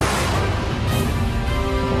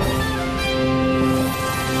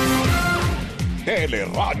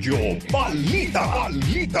Teleradyo Balita.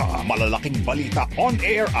 Malalaking balita on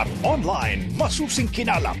air at online. Masusing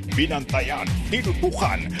kinalap, binantayan,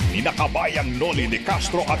 tinutukan ni nakabayang Noli de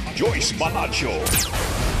Castro at Joyce Balancio.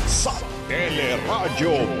 Sa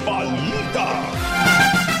Teleradyo Balita.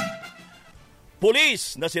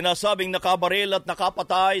 Pulis na sinasabing nakabaril at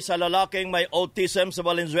nakapatay sa lalaking may autism sa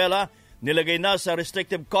Valenzuela, nilagay na sa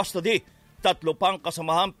restrictive custody. 3 pang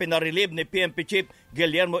kasamahan pinarelieve ni PNP Chief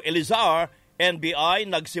Guillermo Elizar. NBI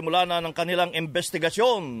nagsimula na ng kanilang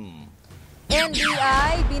investigasyon.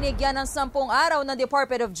 NBI binigyan ng 10 araw ng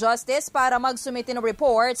Department of Justice para magsumite ng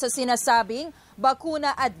report sa sinasabing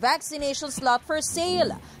bakuna at vaccination slot for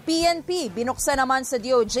sale. PNP binuksan naman sa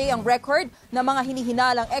DOJ ang record ng mga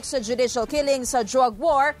hinihinalang extrajudicial killings sa drug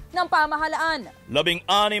war ng pamahalaan. 16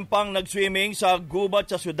 pang nag-swimming sa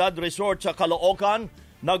gubat sa Ciudad Resort sa Caloocan,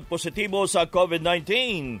 nagpositibo sa COVID-19.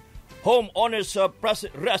 Homeowners sa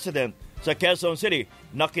resident sa Quezon City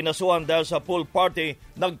na kinasuhan dahil sa pool party,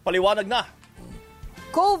 nagpaliwanag na.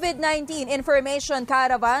 COVID-19 information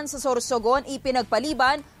caravan sa Sorsogon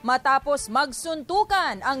ipinagpaliban matapos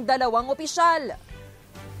magsuntukan ang 2 opisyal.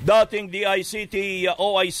 Dating DICT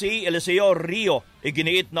OIC Eliseo Rio,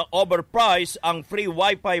 iginiit na overpriced ang free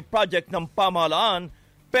wifi project ng pamahalaan,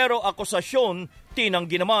 pero akusasyon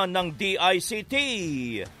tinanggi naman ng DICT.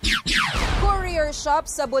 Courier shop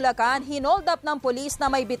sa Bulacan, hinold up ng pulis na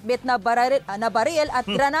may bitbit na baril at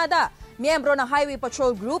granada. Miyembro ng Highway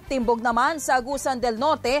Patrol Group, timbog naman sa Agusan del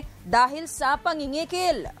Norte dahil sa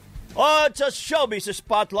pangingikil. At sa Showbiz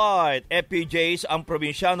Spotlight, FPJs ang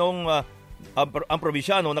probinsyano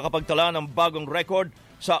nakapagtala ng bagong record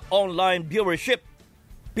sa online viewership.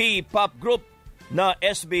 P-Pop Group na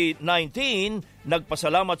SB19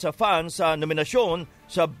 nagpasalamat sa fans sa nominasyon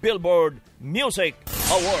sa Billboard Music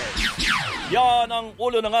Award. Yan ang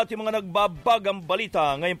ulo ng ating mga nagbabagang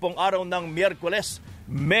balita ngayon pong araw ng Miyerkules,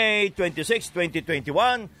 May 26,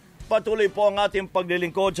 2021. Patuloy po ang ating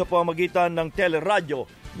paglilingkod sa pamamagitan ng teleradyo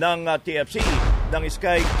ng TFC, ng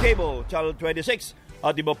Sky Cable Channel 26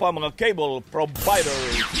 at iba pa mga cable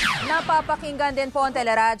providers. Napapakinggan din po ang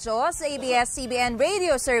teleradyo sa ABS-CBN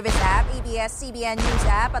Radio Service App, ABS-CBN News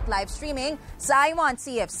App at live streaming sa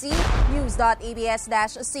iWantCFC,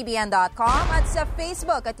 news.abs-cbn.com at sa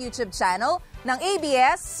Facebook at YouTube channel ng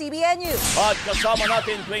ABS-CBN News. At kasama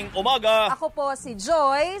natin tuwing umaga, ako po si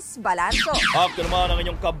Joyce Balancio. Ako naman ang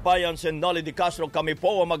inyong kabayan, si Noli de Castro. Kami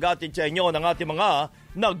po ang mag-atid sa inyo ng ating mga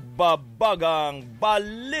nagbabagang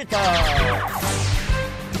balita.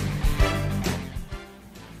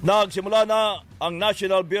 Nagsimula na ang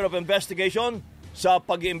National Bureau of Investigation sa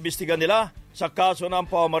pag-iimbestiga nila sa kaso ng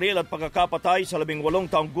pamamaril at pagkakapatay sa 18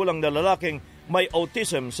 taong gulang na lalaking may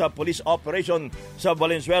autism sa police operation sa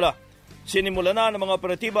Valenzuela. Sinimula na ng mga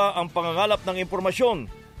operatiba ang pangangalap ng impormasyon,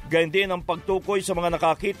 gayon din ang pagtukoy sa mga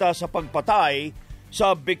nakakita sa pagpatay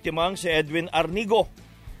sa biktimang si Edwin Arnigo.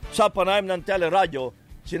 Sa panayam ng teleradyo,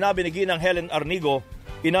 sinabi ni Ginang Helen Arnigo,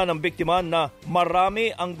 ina ng biktima, na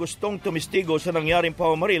marami ang gustong tumistigo sa nangyaring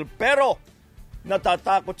pamamaril pero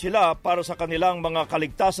natatakot sila para sa kanilang mga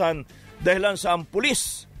kaligtasan dahilan sa ang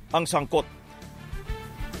pulis ang sangkot.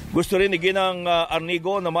 Gusto rin ni Ginang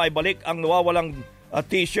Arnigo na maibalik ang nawawalang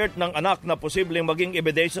t-shirt ng anak na posibleng maging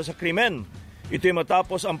ebidensya sa krimen. Ito'y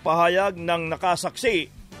matapos ang pahayag ng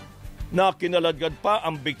nakasaksi na kinaladkad pa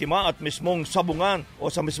ang biktima at mismong sabungan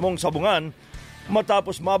o sa mismong sabungan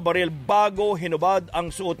matapos mabaril bago hinubad ang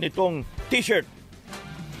suot nitong t-shirt.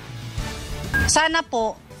 Sana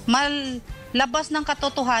po malabas ng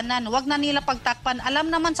katotohanan, wag na nila pagtakpan. Alam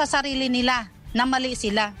naman sa sarili nila na mali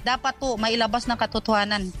sila. Dapat po mailabas ng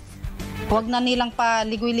katotohanan. Wag na nilang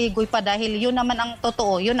paligoy-ligoy pa dahil yun naman ang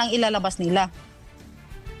totoo, yun ang ilalabas nila.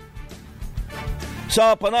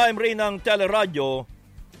 Sa panayam rin ng teleradyo,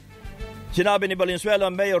 sinabi ni Valenzuela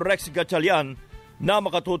Mayor Rex Gatchalian na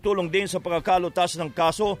makatutulong din sa pagkakalutas ng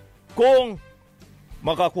kaso kung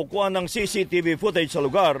makakukuha ng CCTV footage sa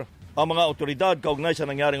lugar ang mga otoridad kaugnay sa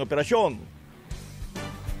nangyaring operasyon.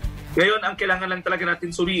 Ngayon, ang kailangan lang talaga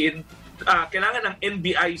natin suriin, kailangan ng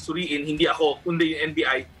NBI suriin, hindi ako, kundi yung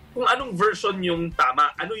NBI, kung anong version yung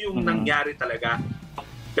tama, ano yung nangyari talaga.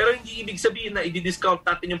 Pero hindi ibig sabihin na i-discount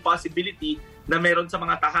natin yung possibility na meron sa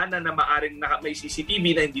mga tahanan na maaring may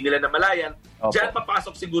CCTV na hindi nila namalayan. Okay. Diyan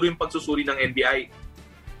papasok siguro yung pagsusuri ng NBI.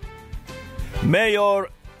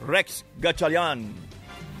 Mayor Rex Gatchalian.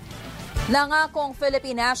 Nangakong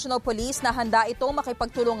Philippine National Police na handa itong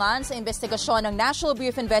makipagtulungan sa investigasyon ng National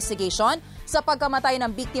Bureau of Investigation sa pagkamatay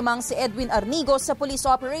ng biktimang si Edwin Arnigo sa police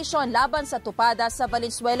operation laban sa Tupada sa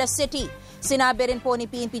Valenzuela City. Sinabi rin po ni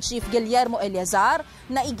PNP Chief Guillermo Eleazar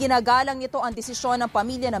na iginagalang nito ang desisyon ng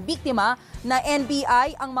pamilya ng biktima na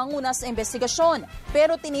NBI ang manguna sa investigasyon.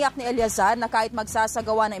 Pero tiniyak ni Eleazar na kahit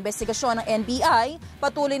magsasagawa ng investigasyon ng NBI,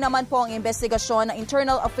 patuloy naman po ang investigasyon ng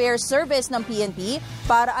Internal Affairs Service ng PNP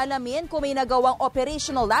para alamin kung may nagawang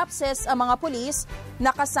operational lapses ang mga pulis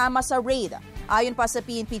na kasama sa raid. Ayon pa sa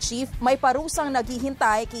PNP Chief, may parusang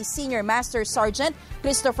naghihintay kay Senior Master Sergeant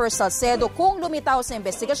Christopher Salcedo kung lumitaw sa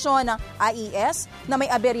investigasyon ng IAS na may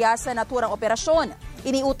aberya sa naturang operasyon.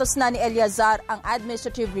 Iniutos na ni Eleazar ang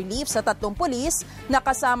administrative relief sa 3 pulis na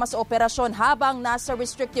kasama sa operasyon habang nasa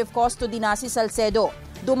restrictive custody na si Salcedo.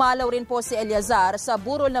 Dumalaw rin po si Eleazar sa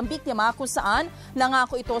burol ng biktima kung saan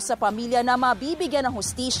nangako ito sa pamilya na mabibigyan ng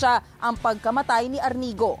hustisya ang pagkamatay ni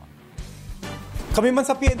Arnigo. Kami man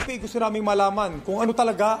sa PNP gusto naming malaman kung ano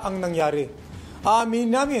talaga ang nangyari.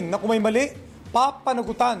 Aaminin namin na kung may mali,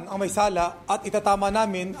 papanagutan ang may sala at itatama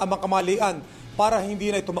namin ang mga kamalian para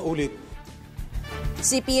hindi na ito maulit.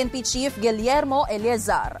 Si PNP Chief Guillermo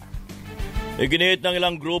Eleazar. Iginit ng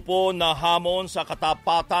ilang grupo na hamon sa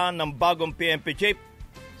katapatan ng bagong PNP Chief,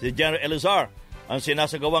 si General Eleazar, ang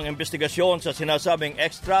sinasagawang investigasyon sa sinasabing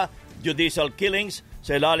extrajudicial killings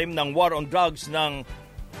sa ilalim ng war on drugs ng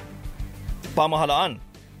pamahalaan.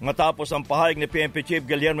 Matapos ang pahayag ni PNP Chief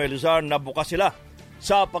Guillermo Eleazar na bukas sila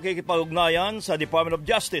sa pakikipag-ugnayan sa Department of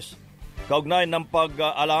Justice. Kaugnay ng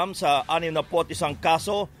pag-alam sa 61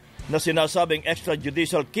 kaso na sinasabing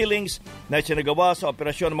extrajudicial killings na isinagawa sa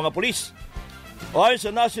operasyon ng mga pulis. Ayon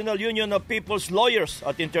sa National Union of People's Lawyers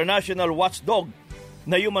at International Watchdog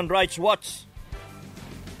na Human Rights Watch,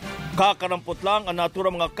 kakarampot lang ang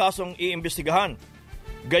naturang mga kasong iimbestigahan.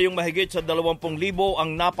 Gayong mahigit sa 20,000 ang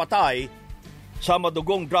napatay sa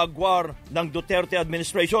madugong drug war ng Duterte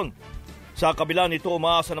administration. Sa kabila nito,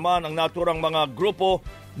 umaasa naman ang naturang mga grupo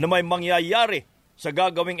na may mangyayari sa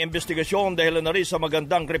gagawing investigasyon dahil na rin sa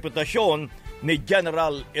magandang reputasyon ni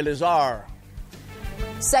General Eleazar.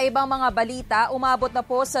 Sa ibang mga balita, umabot na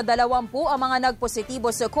po sa 20 ang mga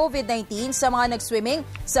nagpositibo sa COVID-19 sa mga nag-swimming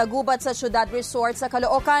sa gubat sa Ciudad Resort sa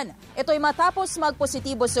Caloocan. Ito'y matapos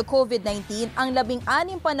magpositibo sa COVID-19 ang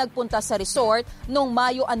 16 pa nagpunta sa resort noong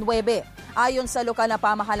Mayo 9. Ayon sa lokal na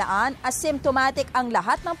pamahalaan, asymptomatic ang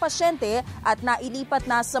lahat ng pasyente at nailipat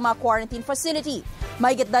na sa mga quarantine facility.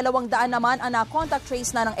 Mahigit 200 naman ang na-contact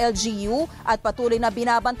trace na ng LGU at patuloy na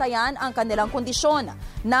binabantayan ang kanilang kondisyon.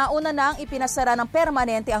 Nauna nang ipinasara ng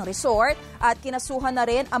permanente ang resort at kinasuhan na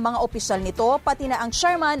rin ang mga opisyal nito pati na ang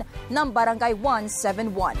chairman ng Barangay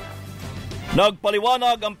 171.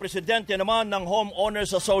 Nagpaliwanag ang presidente naman ng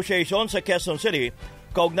Homeowners Association sa Quezon City,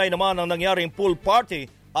 kaugnay naman ang nangyaring pool party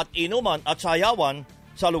at inuman at sayawan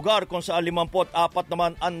sa lugar kung saan 54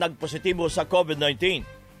 naman ang nagpositibo sa COVID-19.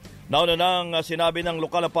 Nauna nang sinabi ng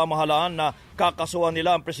lokal na pamahalaan na kakasuhan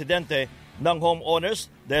nila ang presidente ng homeowners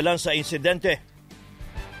dahil sa insidente.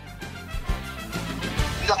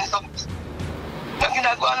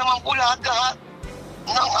 Ginagawa naman po lahat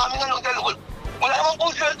ng aming wala naman po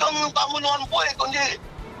sweldo ang pamunuan po kundi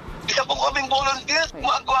isa po kaming volunteers,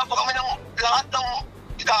 gumagawa po kami ng lahat ng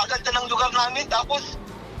ikakaganda ng lugar namin, tapos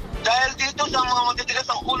dahil dito sa mga matitigas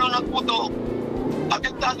ang ulo ng puto,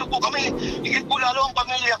 apektado po kami, higit po lalo ang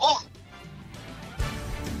pamilya ko.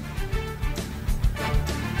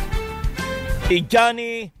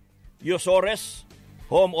 Ijani Yosores,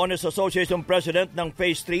 Homeowners Association President ng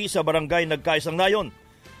Phase 3 sa Barangay Nagkaisang Nayon.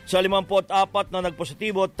 Sa 54 na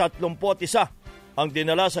nagpositibo, 31 ang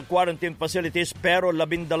dinala sa quarantine facilities pero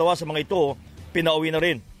 12 sa mga ito pinauwi na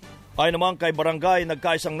rin. Ayon naman kay Barangay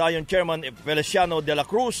Nagkaisang Nayon Chairman Feliciano de la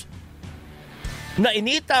Cruz,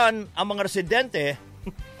 nainitan ang mga residente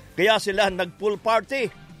kaya sila nag-pool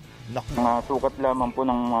party. Mga sukat lamang po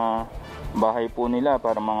ng bahay po nila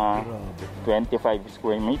para mga 25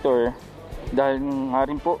 square meter. Dahil nga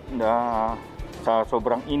rin po sa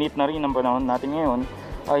sobrang init na rin ang panahon natin ngayon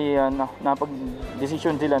ay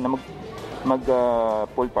napag-desisyon sila na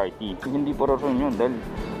mag-pool party. Hindi po rason yun dahil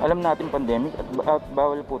alam natin pandemic at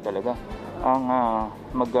bawal po talaga ang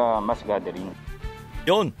mag-mass gathering.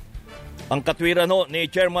 Yun, ang katwiran ni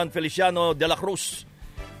Chairman Feliciano de la Cruz.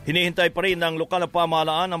 Hinihintay pa rin ng lokal na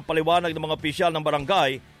pamahalaan ang paliwanag ng mga opisyal ng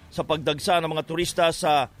barangay sa pagdagsa ng mga turista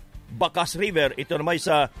sa Bacas River. Ito naman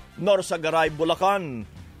sa Norsagaray, Bulacan,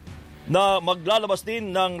 na maglalabas din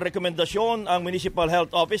ng rekomendasyon ang Municipal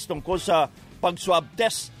Health Office tungkol sa pag-swab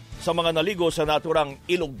test sa mga naligo sa naturang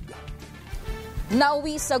ilog.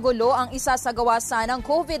 Nauwi sa gulo ang isa sa gawasan ng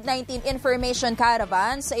COVID-19 Information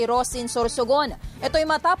Caravan sa Irosin, Sorsogon. Ito'y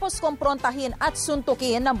matapos kumprontahin at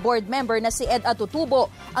suntukin ng board member na si Ed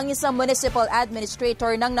Atutubo, ang isang municipal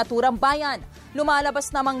administrator ng naturang bayan.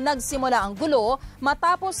 Lumalabas namang nagsimula ang gulo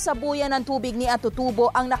matapos sabuyan ng tubig ni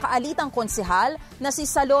Atutubo ang nakaalitang konsehal na si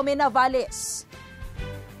Salome Navales.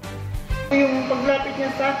 Yung paglapit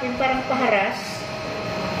niya sa akin, parang paharas,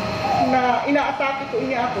 na inaatake po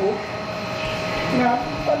niya ako, na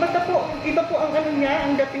basta po, iba po ang ano niya,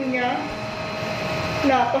 ang dating niya,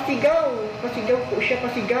 na pasigaw po siya,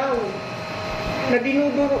 na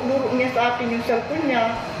dinuduro-duro niya sa akin yung cellphone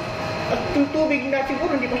niya, at yung tubig na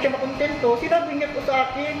siguro hindi pa siya makontento, sinabi niya po sa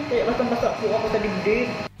akin, kaya basang-basa po ako sa dibdib.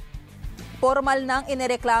 Formal nang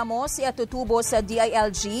inireklamo si Atutubo sa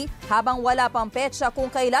DILG habang wala pang petsa kung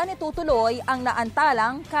kailan itutuloy ang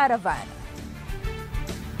naantalang caravan.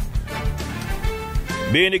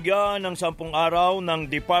 Binigyan ng 10 araw ng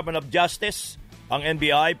Department of Justice ang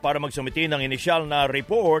NBI para magsumiti ng inisyal na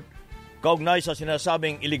report kaugnay sa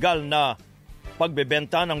sinasabing iligal na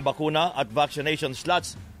pagbebenta ng bakuna at vaccination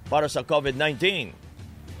slots para sa COVID-19.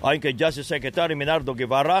 Ayon kay Justice Secretary Minardo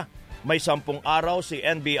Guevara, may 10 araw si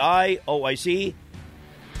NBI, OIC,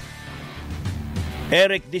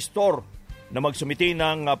 Eric Distor na magsumiti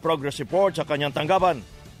ng progress report sa kanyang tanggapan.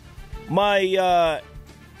 May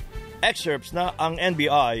excerpts na ang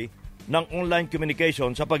NBI ng online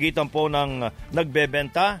communication sa pagitan po ng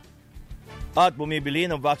nagbebenta at bumibili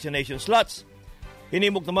ng vaccination slots.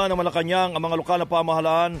 Hinimok naman ng Malacanang ang mga lokal na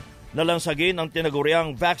pamahalaan na lansagin ang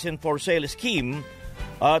tinaguriang Vaccine for Sale Scheme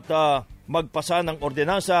at magpasa ng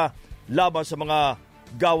ordinansa laban sa mga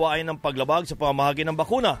gawain ng paglabag sa pamamahagi ng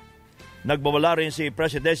bakuna. Nagbabala rin si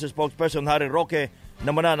Presidential Spokesperson Harry Roque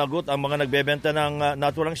na mananagot ang mga nagbebenta ng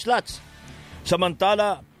naturang slots.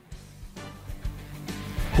 Samantala,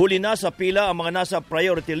 huli na sa pila ang mga nasa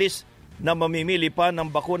priority list na mamimili pa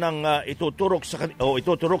ng bakunang ituturok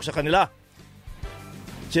sa kanila.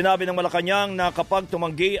 Sinabi ng Malacanang na kapag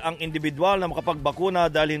tumanggi ang individual na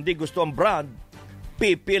makapagbakuna dahil hindi gusto ang brand,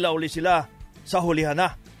 pipila uli sila sa hulihan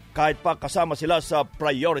na kahit pa kasama sila sa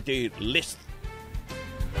priority list.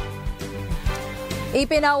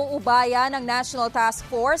 Ipinauubaya ng National Task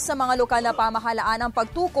Force sa mga lokal na pamahalaan ang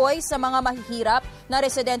pagtukoy sa mga mahihirap na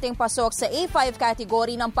residenteng pasok sa A5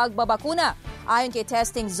 category ng pagbabakuna. Ayon kay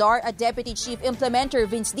Testing Czar at Deputy Chief Implementer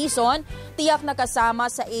Vince Dizon, tiyak na kasama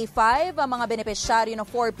sa A5 ang mga benepisyaryo ng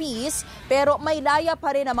 4Ps pero may laya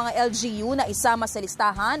pa rin ang mga LGU na isama sa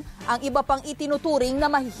listahan ang iba pang itinuturing na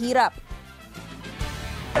mahihirap.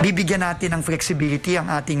 Bibigyan natin ng flexibility ang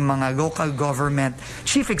ating mga local government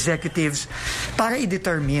chief executives para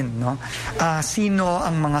i-determine sino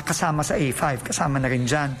ang mga kasama sa A5. Kasama na rin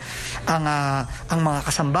dyan ang mga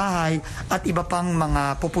kasambahay at iba pang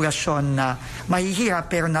mga populasyon na mahihirap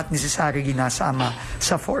pero not necessarily nasama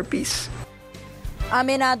sa 4Ps.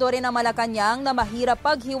 Aminado rin ang Malacanang na mahirap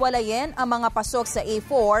paghiwalayin ang mga pasok sa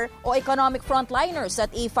A4 o economic frontliners at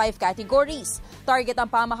A5 categories. Target ang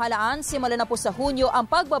pamahalaan simula na po sa Hunyo ang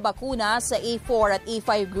pagbabakuna sa A4 at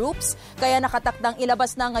A5 groups, kaya nakatakdang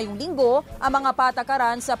ilabas na ngayong linggo ang mga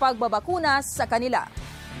patakaran sa pagbabakuna sa kanila.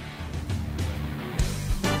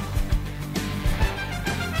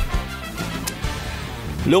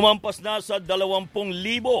 Lumampas na sa 20,000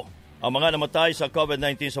 ang mga namatay sa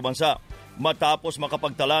COVID-19 sa bansa, matapos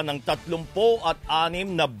makapagtala ng 36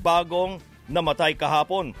 na bagong namatay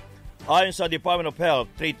kahapon. Ayon sa Department of Health,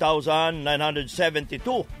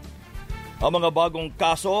 3,972 ang mga bagong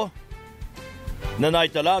kaso na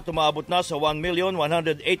naitala, tumaabot na sa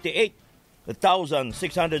 1,188,672.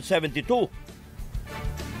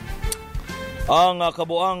 Ang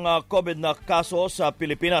kabuang COVID na kaso sa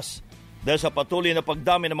Pilipinas. Dahil sa patuloy na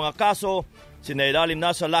pagdami ng mga kaso, sinailalim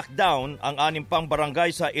na sa lockdown ang 6 pang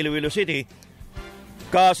barangay sa Iloilo City,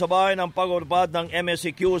 kasabay ng pag-upad ng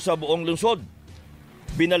MSCQ sa buong lungsod.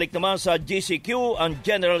 Binalik naman sa GCQ ang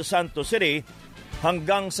General Santos City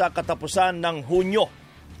hanggang sa katapusan ng Hunyo.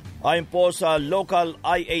 Ayon po sa local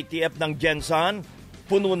IATF ng Gensan,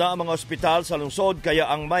 puno na ang mga ospital sa lungsod, kaya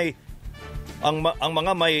ang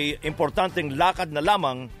mga may importanteng lakad na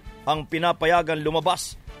lamang ang pinapayagan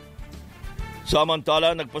lumabas.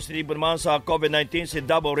 Samantala, nagpositibo naman sa COVID-19 si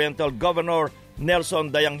Davao Oriental Governor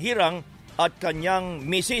Nelson Dayanghirang at kanyang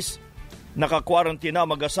misis. Naka-quarantine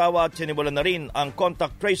mag-asawa at sinimulan na rin ang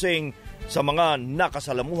contact tracing sa mga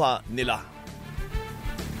nakasalamuha nila.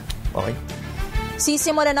 Okay.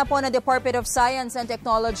 Sisimulan na po ng Department of Science and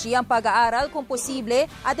Technology ang pag-aaral kung posible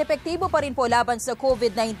at epektibo pa rin po laban sa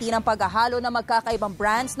COVID-19 ang paghahalo ng magkakaibang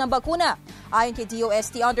brands ng bakuna. Ayon kay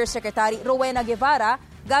DOST Undersecretary Rowena Guevara,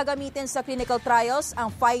 gagamitin sa clinical trials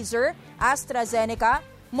ang Pfizer, AstraZeneca,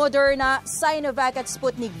 Moderna, Sinovac at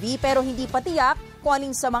Sputnik V pero hindi pa tiyak kung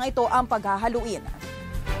alin sa mga ito ang paghahaluin.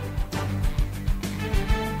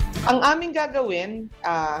 Ang aming gagawin,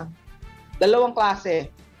 dalawang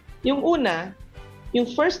klase. Yung una, yung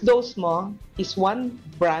first dose mo is one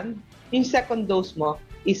brand, yung second dose mo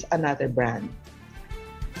is another brand.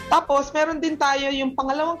 Tapos, meron din tayo yung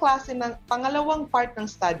pangalawang klase, pangalawang part ng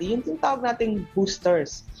study, yung tinatawag nating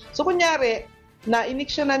boosters. So, kunyari,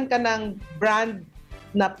 na-iniksyonan ka ng brand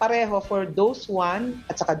na pareho for dose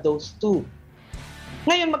 1 at saka dose 2.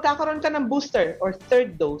 Ngayon, magkakaroon ka ng booster or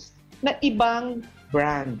third dose na ibang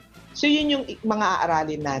brand. So, yun yung mga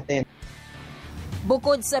aaralin natin.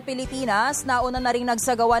 Bukod sa Pilipinas, nauna na rin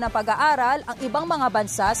nagsagawa ng pag-aaral ang ibang mga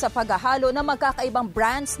bansa sa paghahalo ng magkakaibang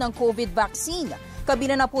brands ng COVID vaccine.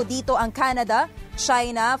 Kabilang na po dito ang Canada,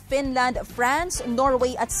 China, Finland, France,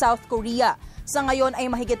 Norway at South Korea. Sa ngayon ay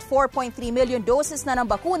mahigit 4.3 million doses na ng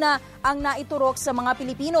bakuna ang naiturok sa mga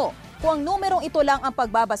Pilipino. Kung ang numerong ito lang ang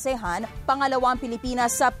pagbabasehan, pangalawang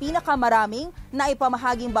Pilipinas sa pinakamaraming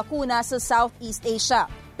naipamahaging bakuna sa Southeast Asia.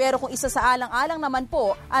 Pero kung isa sa alang-alang naman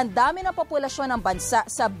po, ang dami ng populasyon ng bansa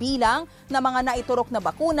sa bilang ng mga naiturok na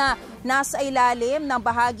bakuna, nasa ilalim ng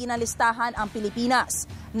bahagi ng listahan ang Pilipinas.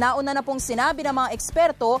 Nauna na pong sinabi ng mga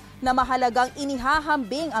eksperto na mahalagang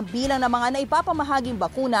inihahambing ang bilang ng mga naipapamahaging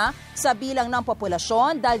bakuna sa bilang ng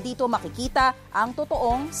populasyon dahil dito makikita ang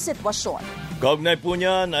totoong sitwasyon. Kaugnay po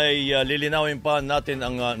niyan ay lilinawin pa natin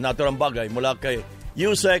ang naturang bagay mula kay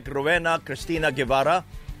Yusek Rowena Cristina Guevara,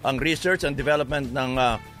 ang Research and Development ng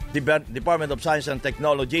Department of Science and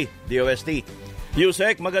Technology, DOST.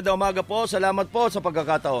 Yusek, magandang umaga po. Salamat po sa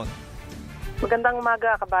pagkakataon. Magandang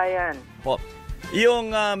umaga, kabayan. Po.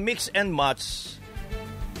 Yung mix and match,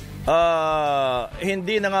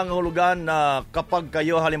 hindi nangangahulugan na kapag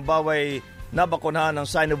kayo halimbawa ay nabakunahan ng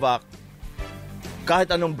Sinovac, kahit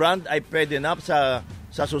anong brand ay pwede na sa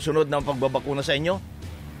susunod ng pagbabakuna sa inyo?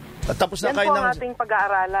 Tapos na yan kayo po ang ating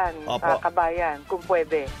pag-aaralan, kabayan, kung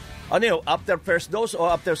pwede. Ano yun? After first dose o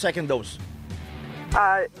after second dose?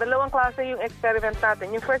 Dalawang klase yung experiment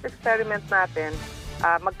natin. Yung first experiment natin,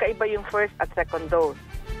 magkaiba yung first at second dose.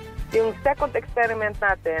 Yung second experiment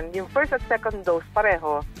natin, yung first at second dose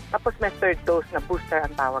pareho, tapos may third dose na booster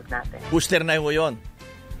ang tawag natin. Booster na yun?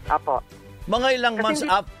 Apo. Mga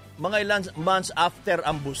ilang months after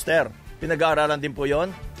ang booster, pinag-aaralan din po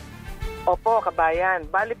yon? Opo, kabayan.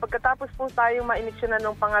 Bali, pagkatapos po tayong ma-iniksyonan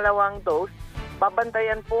ng pangalawang dose,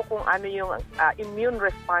 babantayan po kung ano yung immune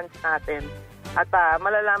response natin at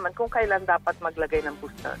malalaman kung kailan dapat maglagay ng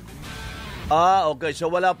booster. Okay. So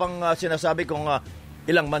wala pang sinasabi kung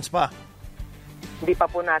ilang months pa? Hindi pa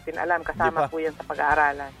po natin alam. Kasama po yan sa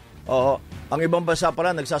pag-aaralan. Oo. Ang ibang bansa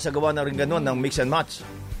pala nagsasagawa na rin ganun ng mix and match.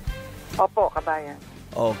 Opo, kabayan.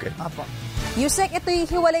 Okay. Opo. Yusek, ito'y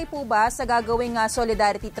hiwalay po ba sa gagawing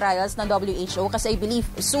solidarity trials ng WHO? Kasi I believe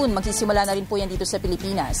soon magsisimula na rin po yan dito sa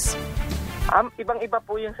Pilipinas. Ibang-iba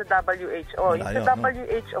po yung sa WHO. Yung sa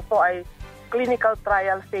WHO po ay clinical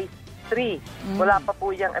trial phase 3. Wala pa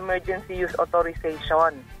po yung emergency use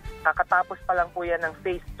authorization. Kakatapos pa lang po yan ng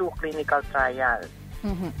phase 2 clinical trial.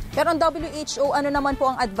 Pero ang WHO, ano naman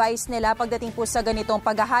po ang advice nila pagdating po sa ganitong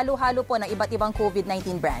paghahalo-halo po ng iba't ibang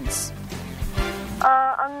COVID-19 brands?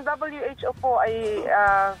 Ang WHO po ay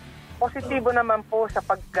positibo naman po sa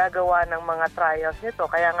paggagawa ng mga trials nito.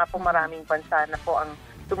 Kaya nga po maraming bansa na po ang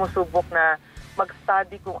sumusubok na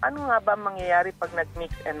mag-study kung ano nga ba mangyayari pag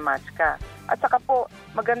nag-mix and match ka. At saka po,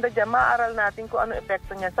 maganda dyan, maaral natin kung ano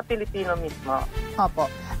epekto niyan sa Pilipino mismo. Opo.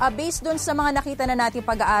 Based dun sa mga nakita na natin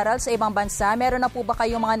pag-aaral sa ibang bansa, meron na po ba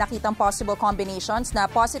kayong mga nakitang possible combinations na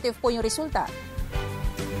positive po yung resulta?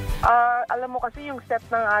 Alam mo kasi yung set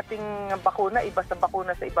ng ating bakuna, iba sa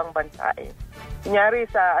bakuna sa ibang bansa eh. Kunyari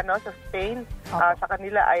sa Spain, sa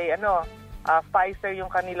kanila ay Pfizer yung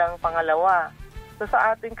kanilang pangalawa. So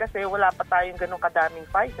sa atin kasi wala pa tayong ganung kadaming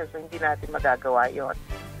Pfizer, so hindi natin magagawa yon.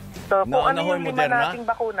 So kung ano yung lima nating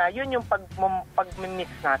bakuna, yun yung pag-mix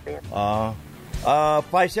natin.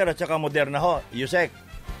 Pfizer at saka Moderna ho, Yusek?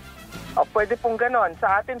 Pwede pong ganon.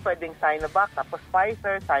 Sa atin pwedeng Sinovac, tapos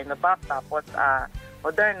Pfizer, Sinovac, tapos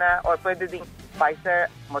Moderna, or pwede ding Pfizer,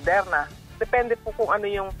 Moderna. Depende po kung ano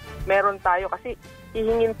yung meron tayo kasi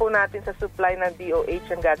hihingin po natin sa supply ng DOH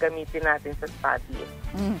ang gagamitin natin sa study.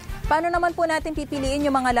 Paano naman po natin pipiliin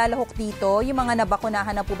yung mga lalahok dito? Yung mga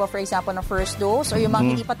nabakunahan na po ba, for example, na first dose? O yung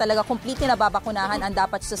mga hindi pa talaga completely nababakunahan ang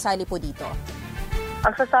dapat sasali po dito?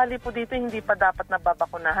 Ang sasali po dito hindi pa dapat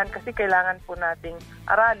nababakunahan kasi kailangan po nating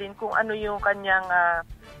aralin kung ano yung kanyang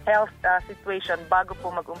health situation bago po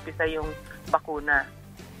mag-umpisa yung bakuna.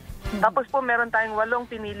 Tapos po meron tayong 8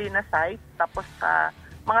 pinili na site, tapos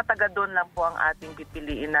mga taga doon lang po ang ating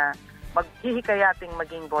pipiliin na maghihikayating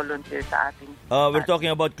maging volunteer sa ating. We're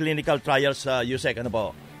talking about clinical trials sa USEC. Ano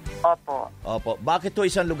po? Opo. Bakit to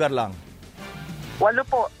isang lugar lang? 8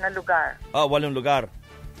 po na lugar. 8 lugar.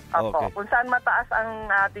 Opo. Okay. Kung saan mataas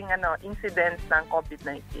ang ating incidence ng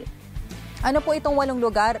COVID-19. Ano po itong 8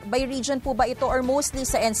 lugar? By region po ba ito or mostly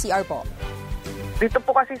sa NCR po? Dito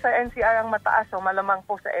po kasi sa NCR ang mataas, so malamang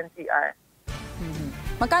po sa NCR.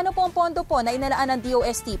 Magkano po ang pondo po na inalaan ng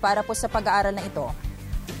DOST para po sa pag-aaral na ito?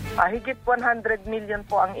 Higit 100 million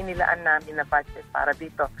po ang inilaan namin na budget para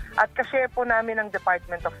dito. At kashare po namin ang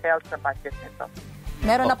Department of Health na budget nito.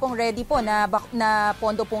 Meron na pong ready po na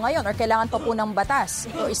pondo po ngayon or kailangan pa po ng batas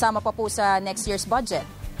o isama pa po sa next year's budget?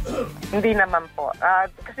 Hindi naman po.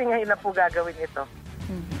 Kasi ngayon na po gagawin ito.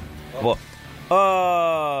 Opo.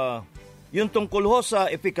 Yung tungkol ho sa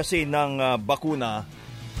efficacy ng bakuna,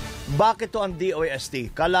 bakit to ang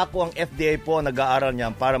DOST? Kala ko ang FDA po nag-aaral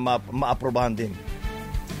niyan para ma-aprobahan din.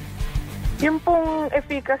 Yung pong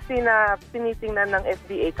efficacy na tinitingnan ng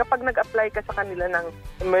FDA, kapag nag-apply ka sa kanila ng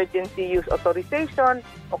emergency use authorization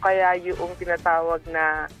o kaya yung tinatawag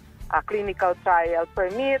na clinical trial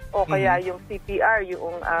permit o kaya yung CPR,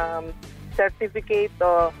 yung certificate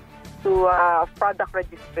to product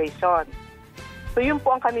registration. So yun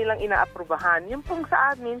po ang kanilang inaaprubahan. Yung pong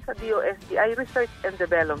sa amin, sa DOST, ay research and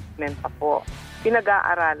development pa po.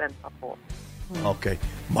 Pinag-aaralan pa po. Okay.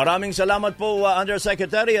 Maraming salamat po,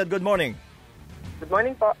 Undersecretary, at good morning. Good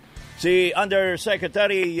morning po. Si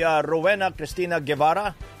Undersecretary Rowena Cristina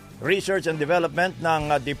Guevara, Research and Development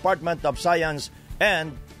ng Department of Science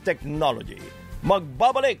and Technology.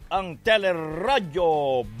 Magbabalik ang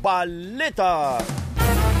Teleradyo Balita.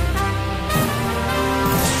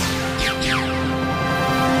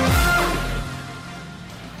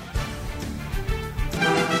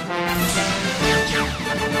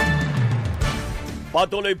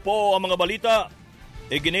 Patuloy po ang mga balita.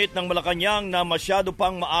 Iginit ng Malacanang na masyado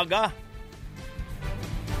pang maaga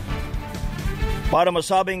para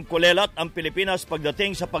masabing kulelat ang Pilipinas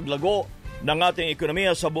pagdating sa paglago ng ating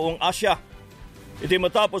ekonomiya sa buong Asya. Ito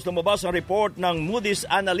matapos lumabas ang report ng Moody's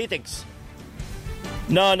Analytics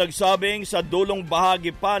na nagsabing sa dulong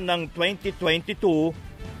bahagi pa ng 2022,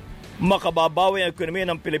 makababawi ang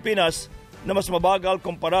ekonomiya ng Pilipinas na mas mabagal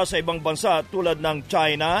kumpara sa ibang bansa tulad ng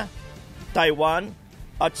China, Taiwan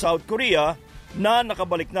at South Korea na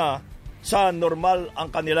nakabalik na sa normal ang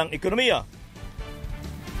kanilang ekonomiya.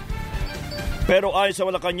 Pero ayon sa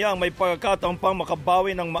Malacanang, may pagkakataon pang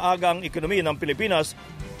makabawi ng maaga ang ekonomiya ng Pilipinas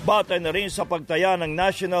batay na rin sa pagtaya ng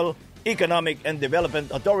National Economic and Development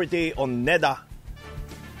Authority o NEDA.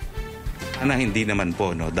 Hindi naman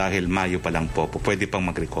po, dahil Mayo pa lang po, pwede pang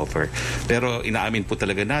mag-recover. Pero inaamin po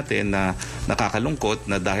talaga natin na nakakalungkot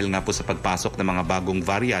na dahil nga po sa pagpasok ng mga bagong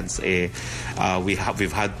variants,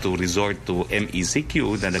 we've had to resort to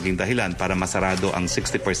MECQ na naging dahilan para masarado ang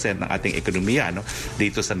 60% ng ating ekonomiya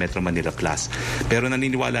dito sa Metro Manila Plus. Pero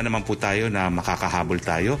naniniwala naman po tayo na makakahabol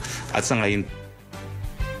tayo at sa ngayon.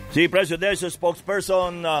 Si Presidential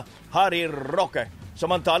Spokesperson Harry Roque.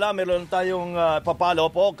 Samantala, meron tayong papalo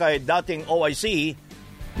po kay dating OIC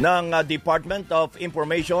ng Department of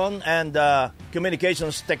Information and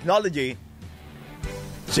Communications Technology,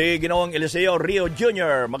 si Ginoong Eliseo Rio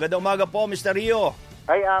Jr. Magandang umaga po, Mr. Rio.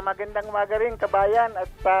 Ay, magandang umaga rin, kabayan, at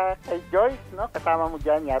kay Joyce, kasama mo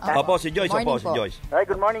dyan yata. Opo, si Joyce. Si Joyce. Ay,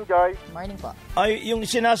 good morning, Joyce. Morning po. Ay, yung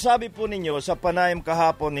sinasabi po ninyo sa panayam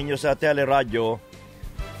kahapon ninyo sa teleradyo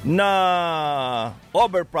na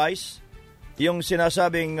overpriced, yung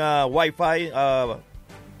sinasabing Wi-Fi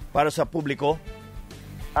para sa publiko?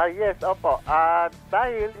 Yes, opo.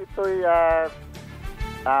 Dahil ito'y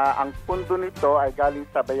ang pundo nito ay galing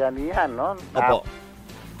sa bayanihan, Opo.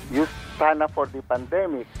 Used sana for the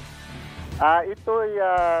pandemic. Ito'y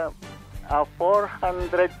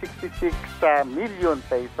 466 million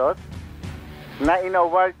pesos na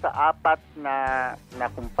inaward sa 4 na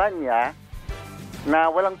kumpanya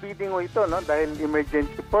na walang bidding ito, dahil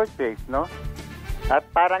emergency purchase, At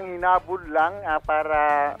parang hinabol lang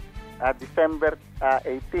para December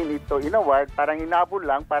 18 ito inaward, parang hinabol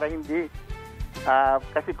lang para hindi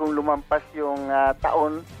kasi kung lumampas yung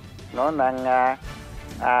taon ng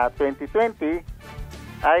 2020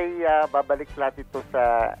 ay babalik lahat ito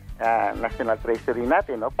sa National Treasury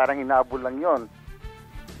natin, parang hinabol lang yon.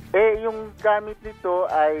 Yung gamit nito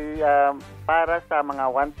ay para sa mga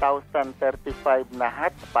 1,035 na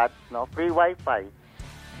hotspots, free wifi,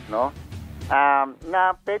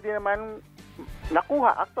 na pwede naman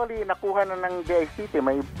nakuha. Actually, nakuha na ng DICT.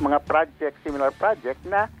 May mga project, similar project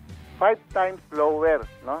na 5 times lower,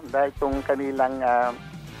 dahil itong kanilang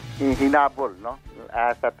hinabol,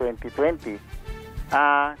 sa 2020.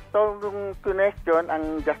 So, yung connection,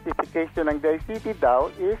 ang justification ng DICT daw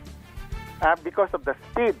is because of the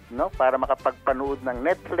speed, no? Para makapagpanood ng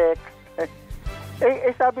Netflix.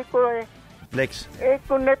 Sabi ko Netflix.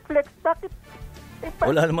 Kung Netflix, bakit?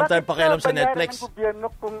 Wala naman tayong pakialam sa Netflix. Ng gobyerno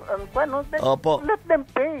kung ano, Opo. let them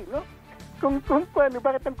pay, no? Kung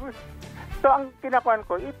bakit ang So, ang kinakuan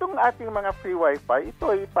ko, itong ating mga free wifi, ito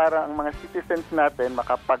ay para ang mga citizens natin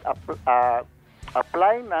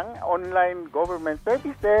makapag-apply ng online government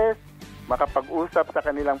services, makapag-usap sa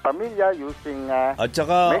kanilang pamilya using At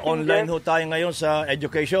saka Messenger. online ho tayo ngayon sa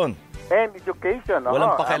education. And education.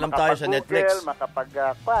 Walang pakialam tayo sa Netflix.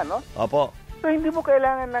 No? Opo. So, hindi mo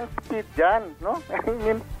kailangan ng speed dyan, no? I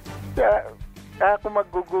mean, kung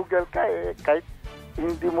mag-google ka, kahit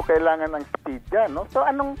hindi mo kailangan ng speed dyan, no? So,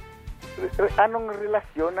 anong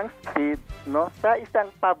relasyon ng speed, no, sa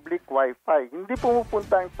isang public wifi? Hindi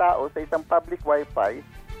pumupunta ang tao sa isang public wifi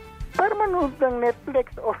para manood ng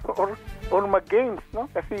Netflix or mag-games, no?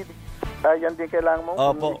 Kasi yan din kailangan mo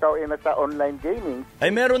kung ikaw ay nasa online gaming.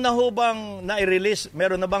 Ay meron na ho bang na-release?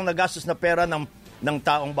 Meron na bang nagastos na pera ng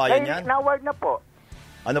taong bayan yan? Na-award na po.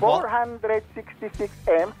 Ano po? 466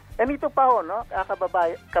 M. And ito pa ho, no,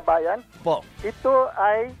 kabayan? Po. Ito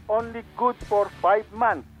ay only good for 5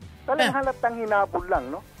 months. Talagang halatang hinabol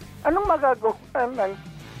lang, no? Anong magagawa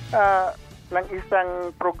ng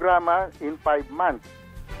isang programa in 5 months?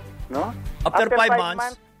 No? After 5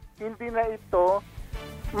 months, hindi na ito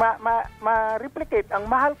ma-replicate. Ang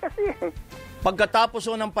mahal kasi. Pagkatapos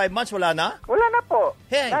ng 5 months, wala na? Wala na po.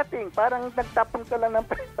 Hey. Nothing. Parang nagtapon ka lang ng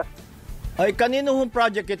pera. Ay, kanino hong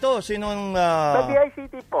project ito? Sinong... Sa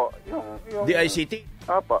DICT po. Yung DICT?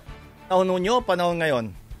 Opo. Panahon nyo? Panahon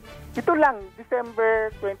ngayon? Ito lang,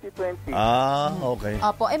 December 2020. Okay.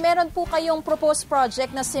 Opo. Meron po kayong proposed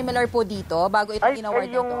project na similar po dito bago ito inaward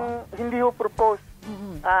na ito? Hindi ho proposed.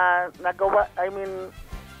 Nagawa,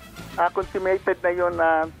 consummated na yun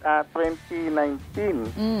na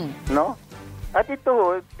 2019. No? At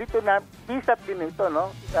ito, dito na, BSAT din ito, no?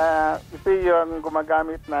 Ito yung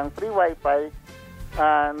gumagamit ng free wifi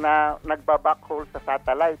na nagbabackhaul sa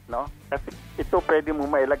satellite, no? Kasi ito pwede mo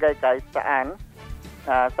mailagay kahit saan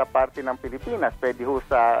sa parte ng Pilipinas. Pwede ho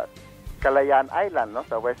sa Kalayaan Island, no?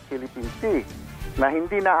 Sa West Philippine Sea, na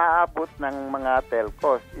hindi naaabot ng mga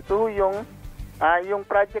telcos. Ito yung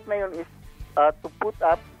project na yun is to put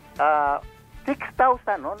up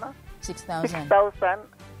 6,000, no? 6,000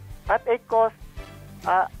 at a cost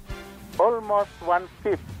almost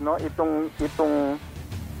 1/5, no? Itong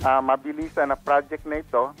mabilisan na project na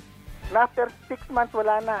ito, na after 6 months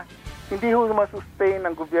wala na. Hindi ho masustain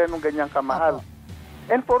ng gobyerno ganyang kamahal. Opo.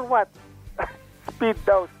 And for what? Speed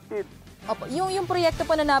daw, speed. Opo. Yung proyekto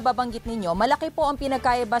po na nababanggit ninyo, malaki po ang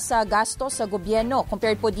pinagkaiba sa gastos sa gobyerno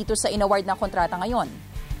compared po dito sa inaward na kontrata ngayon.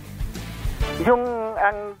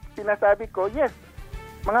 Ang sinasabi ko, yes,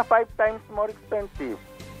 mga 5 times more expensive.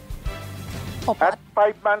 Opo. At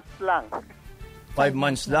 5 months lang. 5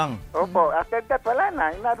 months lang? Opo. After that, wala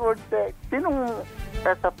na. In other words, sinong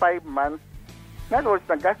sa 5 months, in other words,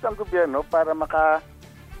 nag-gasto ang gobyerno para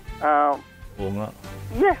Oo nga.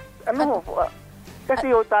 Yes.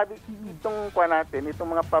 Kasi sabi, itong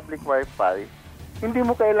mga public wifi, hindi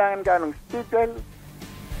mo kailangan ganong speed. Well,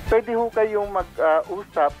 pwede ho kayong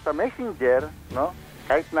mag-usap sa Messenger, no?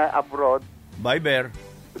 Kahit na abroad. Viber.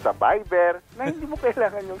 Sa Viber, na hindi mo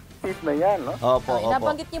kailangan yung speed na yan, no? Opo.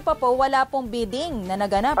 Nabanggit niyo pa po, wala pong bidding na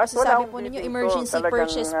naganap. Kasi sabi po ninyo, emergency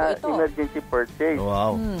purchase po ito. Emergency purchase.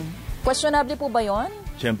 Wow. Questionable po ba yon?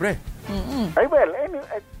 Siyempre. Ay, well,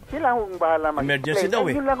 sila hong bahala mag-explain. Emergency daw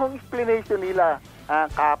eh. Yun lang hong explanation nila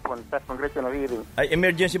kahapon sa congressional hearing. Ay,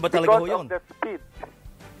 emergency ba talaga ho yun? Because of the speed.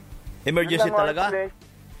 Emergency talaga?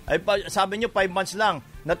 Ay, sabi nyo 5 months lang.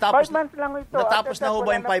 5 months lang ito. Natapos na ho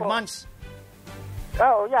ba yung 5 months?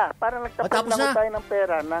 Oo, yeah. Parang nagtapos na tayo ng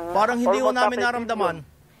pera. Parang hindi ho namin naramdaman.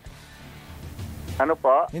 Ano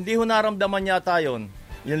po? Hindi ho naramdaman yata yun,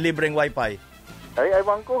 yung libreng wifi. Ay,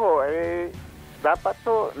 ewan ko ho. Dapat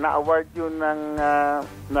to, na-award yun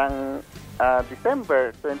ng December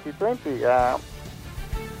 2020.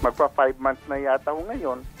 Magpa 5 months na yata ho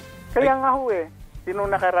ngayon. Kaya nga ho sino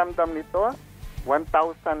nakaramdam nito?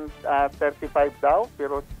 1,035 daw,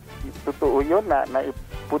 pero totoo yun na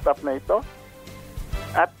i-put up na ito.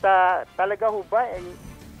 At talaga ho ba,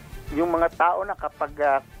 yung mga tao na kapag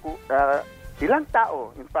ilang tao,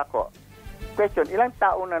 in fact question, ilang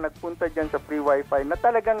tao na nagpunta dyan sa free wifi na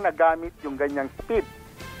talagang nagamit yung ganyang speed?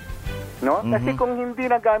 No? Kasi kung hindi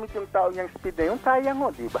nagamit yung tao yung speed na yun, sayang ho,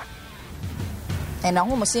 di ba?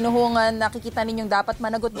 Naku, sino ho nga nakikita ninyong dapat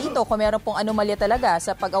managot dito kung meron pong anomalya talaga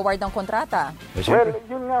sa pag-award ng kontrata? Well,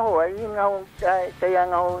 yun nga ho. Kaya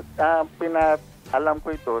nga ho, alam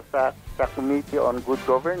ko ito sa Committee on Good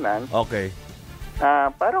Governance. Okay.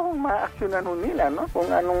 Para kung ma-actionan nila, no? Kung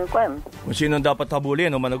anong kwan. Kung sino dapat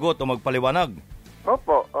habulin o managot o magpaliwanag.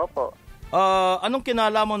 Opo. Anong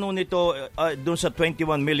kinalaman nun nito dun sa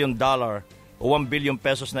 $21 million o 1 billion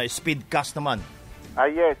pesos na speed cash naman?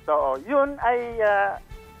 Yes, oo. Yun ay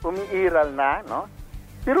umiiral na, no?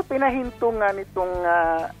 Pero pinahinto nga nitong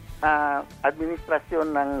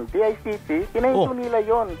administrasyon ng DICT, pinahinto nila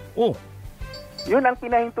yon. Yun ang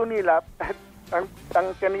pinahinto nila at ang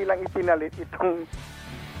kanilang ipinalit itong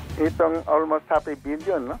almost half a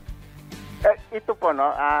billion, no? Ito po, no,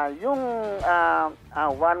 yung 1.3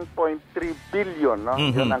 billion, no,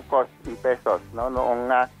 yun ang cost in pesos, no, noong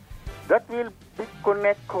that will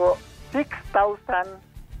connect ko 6,000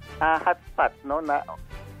 hotspot, no, na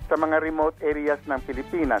sa mga remote areas ng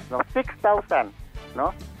Pilipinas, no, 6,000, no,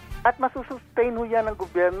 at masusustain ho yan ng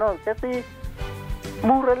gobyerno kasi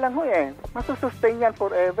mura lang ho masusustain yan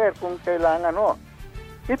forever kung kailangan ho.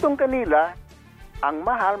 Itong kanila, ang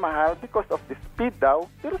mahal because of the speed daw,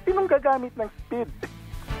 pero sinong gagamit ng speed?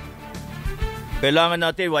 Kailangan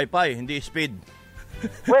natin Wi-Fi, hindi speed.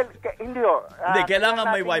 Well, hindi ho. Hindi,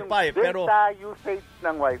 kailangan may Wi-Fi, pero data usage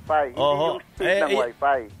ng Wi-Fi, hindi yung speed ng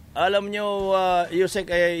Wi-Fi. Alam nyo,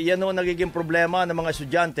 Yusek, yan ho nagiging problema ng mga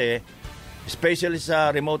estudyante, especially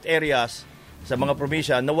sa remote areas, sa mga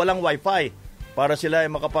probinsya, na walang Wi-Fi para sila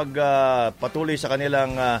ay makapagpatuloy sa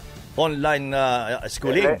kanilang online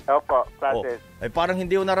schooling. Opo, classes. Parang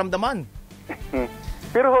hindi ho naramdaman.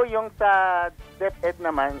 Pero ho, yung sa DepEd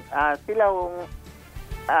naman, sila hong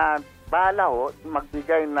bahala ho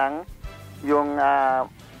magbigay ng yung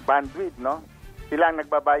bandwidth, no? Sila ang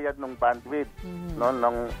nagbabayad ng bandwidth, no,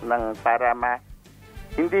 ng para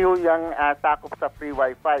hindi ho yung sakop sa free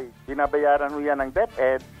wifi. Binabayaran ho yan ng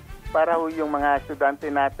DepEd para ho yung mga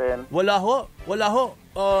estudyante natin. Wala ho.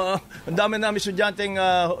 Ang dami namin estudyanteng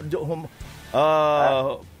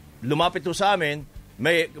lumapit ho sa amin.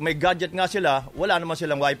 May gadget nga sila, wala naman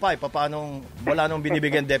silang wifi. Paano wala nang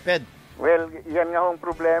binibigyan DepEd? Well, yan nga ho ang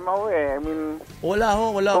problema ho I mean, wala.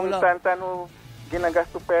 Kung saan ho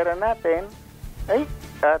ginagasto pera natin,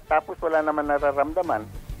 tapos wala naman nararamdaman.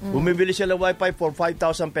 Bumibili sila wifi for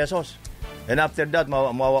 5,000 pesos. And after that,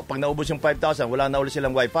 pag naubos yung 5,000, wala na ulit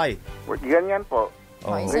silang wifi. Ganyan po.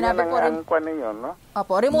 Sinabi po rin. No?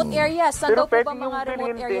 Opo, remote areas. Saan daw po ba mga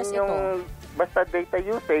remote areas ito? Basta data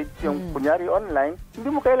usage, yung kunyari online, hindi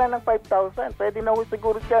mo kailangan ng 5,000. Pwede na ho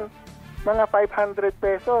siguro dyan mga 500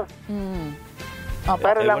 pesos.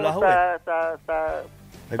 Para lang sa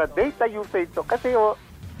data usage. So, kasi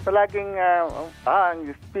palaging ang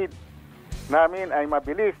speed namin ay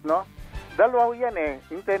mabilis, no? Dalawa yan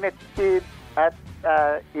internet speed at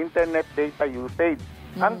internet data usage.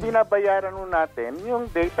 Ang binabayaran natin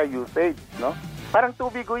yung data usage, no? Parang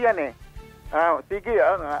tubig yan sige,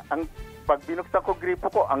 ang pag binuksan ko gripo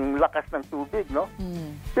ko, ang lakas ng tubig, no?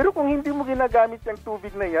 Pero kung hindi mo ginagamit yung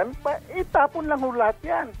tubig na yan, itapon lang ho lahat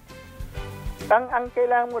yan. Ang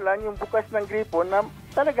kailangan mo lang yung bukas ng gripo na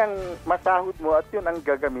talagang masahod mo at yun ang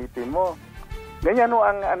gagamitin mo. Ganyan ho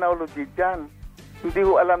ang analogy dyan. Hindi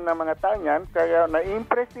ho alam ng mga tao yan, kaya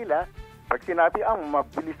na-impress sila pag sinabi,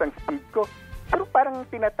 mabilis ang speed ko. Pero parang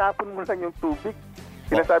tinatapon mo lang yung tubig.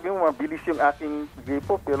 Sinasabi mo, mabilis yung aking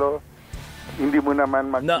gripo, pero hindi mo naman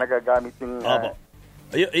nagagamit yung...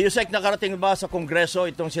 Yusek, nakarating ba sa Kongreso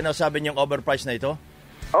itong sinasabi niyong overprice na ito?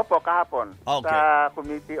 Opo, kahapon. Sa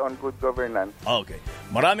Committee on Good Governance. Okay.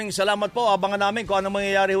 Maraming salamat po. Abangan namin kung ano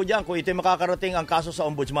mangyayari ho dyan, kung ito makakarating ang kaso sa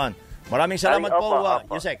Ombudsman. Maraming salamat po,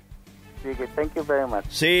 Yusek. Sige, thank you very much.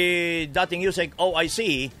 Si dating Yusek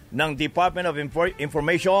OIC ng Department of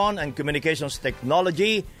Information and Communications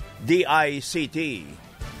Technology, DICT.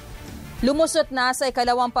 Lumusot na sa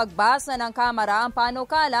ikalawang pagbasa ng Kamara ang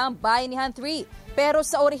panukalang Bayanihan 3. Pero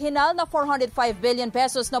sa orihinal na 405 billion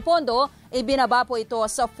pesos na pondo, ibinaba po ito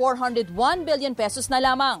sa 401 billion pesos na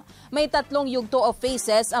lamang. May 3 yugto of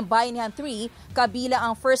phases ang Bayanihan 3, kabila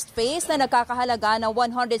ang first phase na nagkakahalaga ng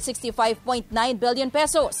 165.9 billion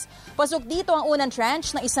pesos. Pasok dito ang unang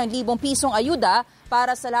tranche ng 1,000 pisong ayuda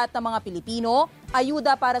para sa lahat ng mga Pilipino,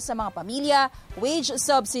 ayuda para sa mga pamilya, wage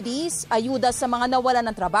subsidies, ayuda sa mga nawalan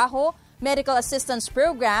ng trabaho, medical assistance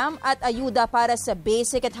program at ayuda para sa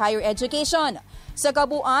basic at higher education. Sa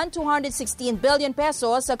kabuuan, 216 billion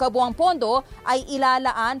pesos sa kabuuang pondo ay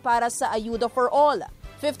ilalaan para sa ayuda for all.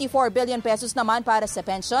 54 billion pesos naman para sa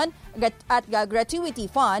pension at gratuity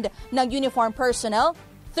fund ng uniform personnel,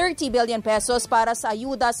 30 billion pesos para sa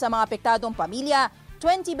ayuda sa mga apektadong pamilya,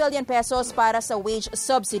 20 billion pesos para sa wage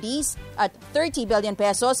subsidies at 30 billion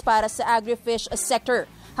pesos para sa agri-fish sector.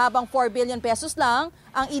 habang 4 billion pesos lang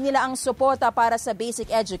ang inilaang suporta para sa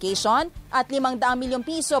basic education at 500 milyong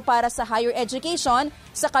piso para sa higher education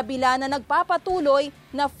sa kabila na nagpapatuloy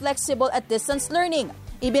na flexible at distance learning.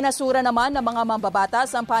 Ibinasura naman ng mga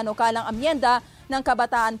mambabatas ang panukalang amyenda ng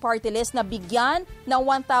Kabataan Party List na bigyan ng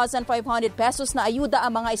 1,500 pesos na ayuda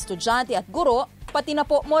ang mga estudyante at guro, pati na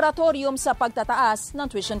po moratorium sa pagtataas ng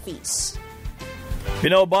tuition fees.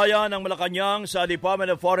 Pinaubayan ng Malacanang sa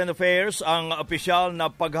Department of Foreign Affairs ang opisyal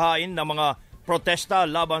na paghain ng mga protesta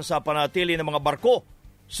laban sa panatili ng mga barko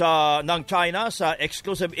ng China sa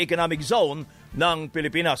Exclusive Economic Zone ng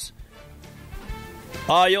Pilipinas.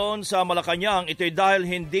 Ayon sa Malacanang, ito'y dahil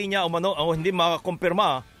hindi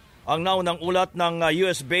makakumpirma ang naunang ulat ng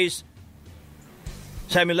US-based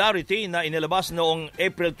Similarity na inilabas noong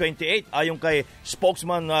April 28 ayon kay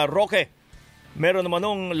spokesman Roque. Meron naman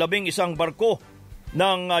 11 barko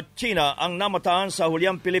ng China ang namataan sa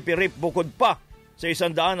Julian Felipe Reef bukod pa sa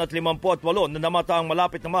 158 na namataang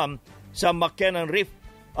malapit naman sa McKinnon Reef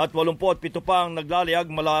at 87 pa ang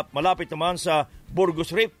naglalayag malapit naman sa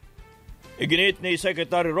Burgos Reef. Iginit ni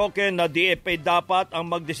Secretary Roque na DFA dapat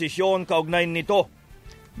ang magdesisyon kaugnay nito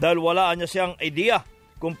dahil wala niya siyang idea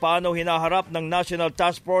kung paano hinaharap ng National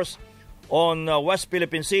Task Force on West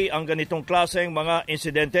Philippine Sea ang ganitong klaseng mga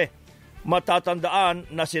insidente.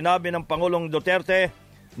 Matatandaan na sinabi ng Pangulong Duterte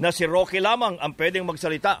na si Roque lamang ang pwedeng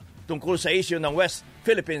magsalita tungkol sa issue ng West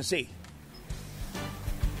Philippine Sea.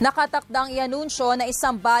 Nakatakdang ianunsyo na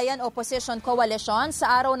isang bayan opposition coalition sa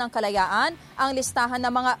Araw ng Kalayaan ang listahan ng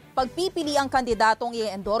mga pagpipiliang kandidatong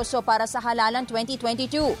i-endorso para sa halalan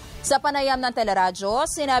 2022. Sa panayam ng teleradyo,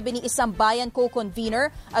 sinabi ni isang bayan co-convener,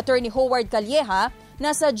 Attorney Howard Calleja, na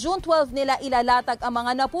sa June 12 nila ilalatag ang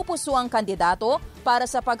mga napupusuang kandidato para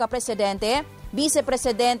sa pagka-presidente,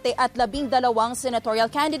 vice-presidente at 12 senatorial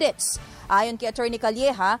candidates. Ayon kay Attorney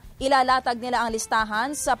Calleja, ilalatag nila ang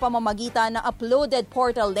listahan sa pamamagitan ng uploaded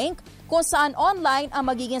portal link kung saan online ang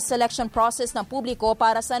magiging selection process ng publiko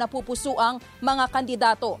para sa napupusuang mga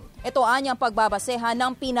kandidato. Ito anyang pagbabasehan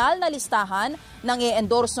ng pinal na listahan ng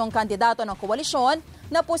i-endorsong kandidato ng koalisyon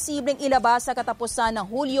na posibleng ilabas sa katapusan ng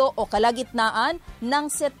Hulyo o kalagitnaan ng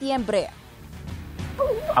Setyembre.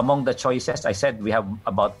 Among the choices, I said we have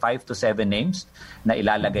about 5 to 7 names na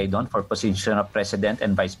ilalagay doon for position of President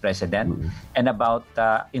and Vice President. And about,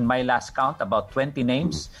 in my last count, about 20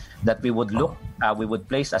 names that we would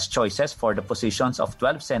place as choices for the positions of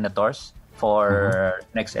 12 senators for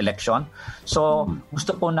next election. So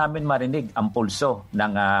gusto po namin marinig ang pulso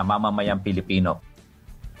ng mamamayang Pilipino.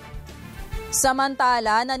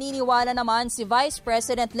 Samantala, naniniwala naman si Vice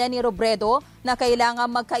President Leni Robredo na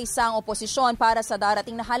kailangan magkaisang oposisyon para sa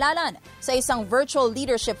darating na halalan. Sa isang virtual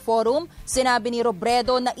leadership forum, sinabi ni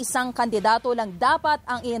Robredo na isang kandidato lang dapat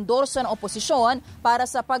ang i-endorso ng oposisyon para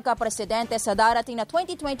sa pagka-presidente sa darating na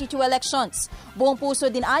 2022 elections. Buong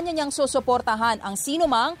puso din anya niyang susuportahan ang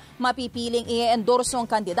sinumang mapipiling i-endorsong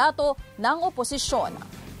kandidato ng oposisyon.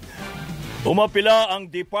 Umapila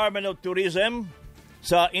ang Department of Tourism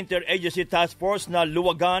sa Interagency Task Force na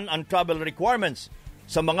luwagan ang travel requirements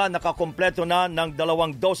sa mga nakakompleto na ng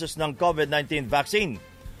 2 doses ng COVID-19 vaccine.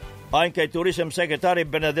 Ayon kay Tourism Secretary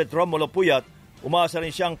Bernadette Romulo Puyat, umasa rin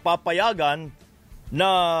siyang papayagan na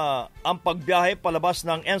ang pagbiyahe palabas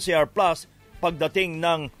ng NCR Plus pagdating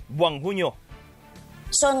ng buwang Hunyo.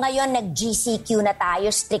 So ngayon nag-GCQ na tayo,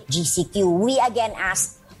 strict GCQ. We again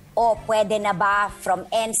asked, pwede na ba from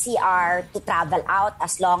NCR to travel out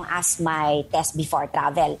as long as may test before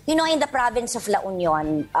travel? You know, in the province of La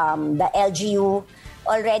Union, the LGU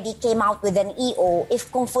already came out with an EO.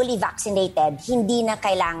 If kung fully vaccinated, hindi na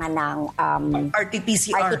kailangan ng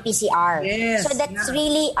RT-PCR. Yes, so that's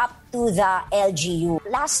really up to the LGU.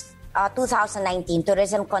 Last 2019,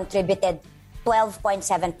 tourism contributed 12.7%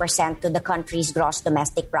 to the country's gross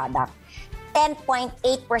domestic product. 10.8%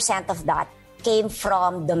 of that came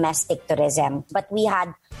from domestic tourism, but we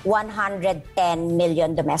had 110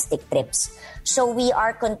 million domestic trips. So we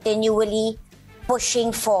are continually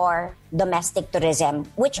pushing for domestic tourism,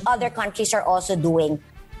 which other countries are also doing.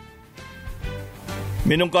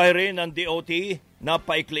 Minungkahi rin ng DOT na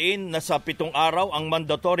paikliin na sa 7 araw ang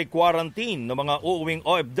mandatory quarantine ng mga uuwing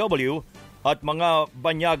OFW at mga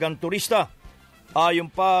banyagang turista.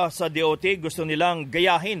 Ayon pa sa DOT, gusto nilang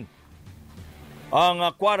gayahin ang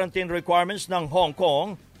quarantine requirements ng Hong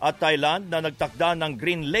Kong at Thailand na nagtakda ng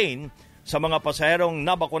Green Lane sa mga pasaherong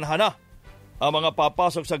nabakunahan na. Ang mga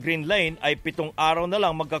papasok sa Green Lane ay 7 araw na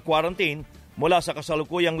lang magka-quarantine mula sa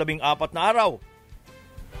kasalukuyang 14 na araw.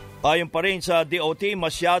 Ayon pa rin sa DOT,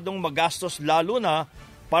 masyadong magastos lalo na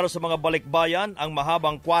para sa mga balikbayan ang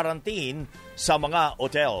mahabang quarantine sa mga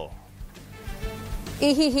hotel.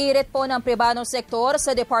 Ihihirit po ng pribadong sektor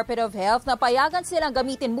sa Department of Health na payagan silang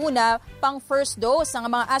gamitin muna pang first dose ng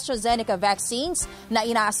mga AstraZeneca vaccines na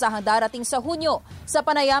inaasahang darating sa Hunyo. Sa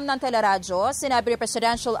panayam ng teleradyo, sinabi ni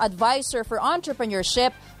Presidential Advisor for Entrepreneurship,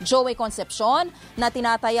 Joey Concepcion, na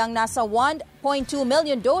tinatayang nasa 1.2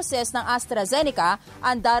 million doses ng AstraZeneca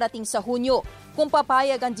ang darating sa Hunyo. Kung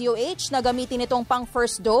papayag ang DOH na gamitin itong pang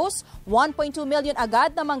first dose, 1.2 million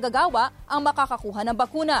agad na manggagawa ang makakakuha ng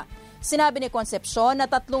bakuna. Sinabi ni Concepcion na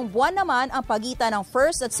 3 buwan naman ang pagitan ng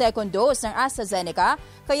first at second dose ng AstraZeneca,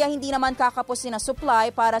 kaya hindi naman kakapusin ang supply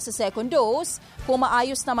para sa second dose kung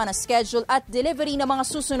maayos naman ang schedule at delivery ng mga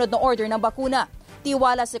susunod na order ng bakuna.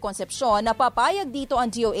 Tiwala si Concepcion na papayag dito ang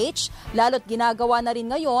DOH, lalo't ginagawa na rin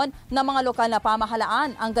ngayon ng mga lokal na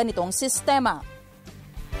pamahalaan ang ganitong sistema.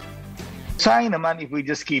 Sayang naman if we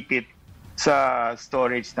just keep it sa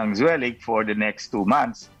storage ng Zwellig for the next 2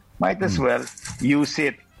 months, might as well use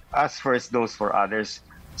it as first dose for others.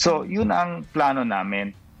 So, yun ang plano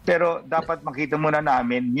namin. Pero dapat makita muna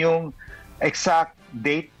namin yung exact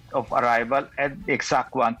date of arrival and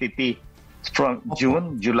exact quantity from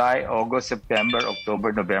June, July, August, September,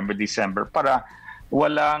 October, November, December para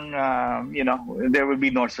walang, there will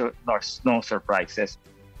be no surprises.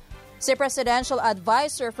 Si Presidential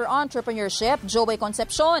Advisor for Entrepreneurship, Joey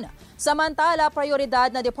Concepcion. Samantala, prioridad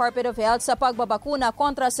na Department of Health sa pagbabakuna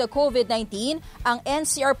kontra sa COVID-19 ang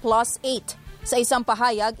NCR Plus 8. Sa isang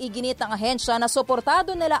pahayag, iginit ng ahensya na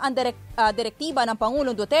suportado nila ang direktiba ng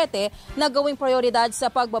Pangulong Duterte na gawing prioridad sa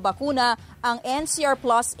pagbabakuna ang NCR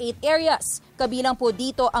Plus 8 areas. Kabilang po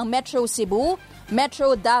dito ang Metro Cebu,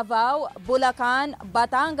 Metro Davao, Bulacan,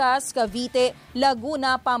 Batangas, Cavite,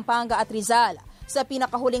 Laguna, Pampanga at Rizal. Sa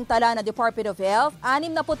pinakahuling tala ng Department of Health,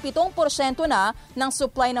 67% na ng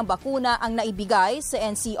supply ng bakuna ang naibigay sa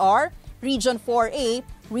NCR, Region 4A,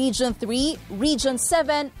 Region 3, Region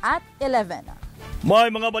 7 at 11.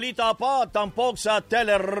 May mga balita pa tampok sa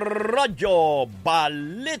Teleradyo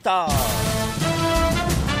Balita.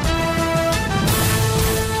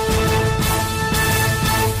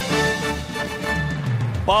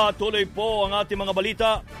 Patuloy po ang ating mga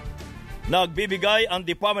balita. Nagbibigay ang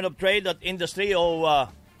Department of Trade at Industry o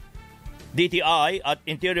DTI at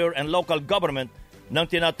Interior and Local Government ng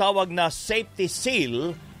tinatawag na safety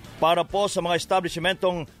seal para po sa mga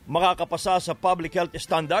establishmentong makakapasa sa public health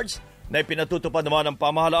standards na ipinatutupad naman ng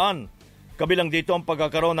pamahalaan. Kabilang dito ang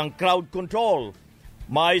pagkakaroon ng crowd control,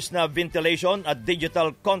 maayos na ventilation at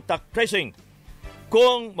digital contact tracing.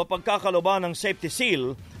 Kung mapagkakaloban ng safety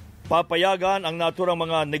seal, papayagan ang naturang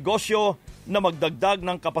mga negosyo na magdagdag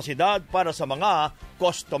ng kapasidad para sa mga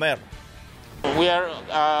customer. We are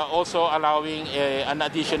also allowing an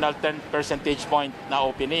additional 10 percentage point na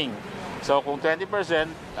opening. So kung 20%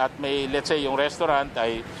 at may, let's say, yung restaurant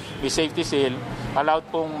ay may safety seal, allowed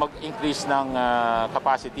pong mag-increase ng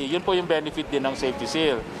capacity. Yun po yung benefit din ng safety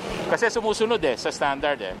seal. Kasi sumusunod sa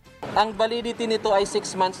standard Ang validity nito ay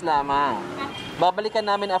 6 months lamang. Babalikan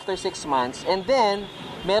namin after 6 months and then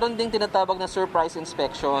meron ding tinatawag na surprise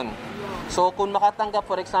inspection. So kung makatanggap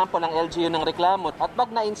for example ang LGU ng reklamo at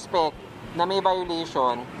pag na-inspect na may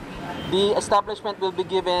violation, the establishment will be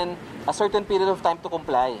given a certain period of time to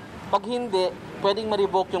comply. Pag hindi, pwedeng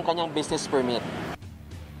ma-revoke yung kanyang business permit.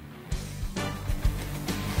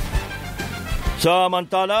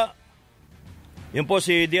 Samantala, yun po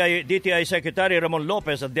si DTI Secretary Ramon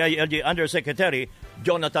Lopez at DILG Undersecretary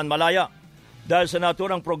Jonathan Malaya. Dahil sa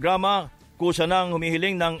naturang programa, kusa nang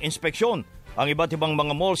humihiling ng inspeksyon ang iba't ibang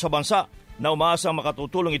mga mall sa bansa na umaasang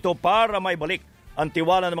makatutulong ito para maibalik ang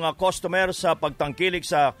tiwala ng mga customer sa pagtangkilik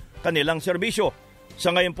sa kanilang serbisyo. Sa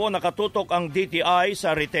ngayon po, nakatutok ang DTI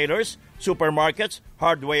sa retailers, supermarkets,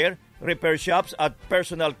 hardware, repair shops at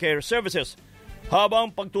personal care services. Habang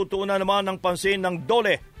pagtutuunan naman ng pansin ng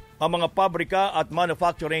DOLE ang mga pabrika at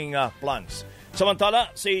manufacturing plants. Samantala,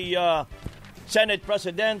 si Senate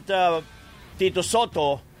President Tito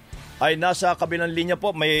Soto ay nasa kabilang linya po.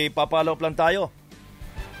 May papalop lang tayo.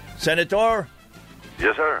 Senator?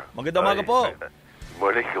 Yes, sir. Magandang umaga po.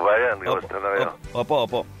 Morning, kabayan. Kamusta na kayo?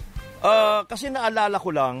 Opo. Kasi naalala ko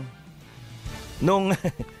lang, nung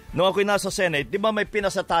ako'y nasa Senate, di ba may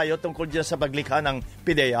pinasa tayo tungkol dyan sa paglikha ng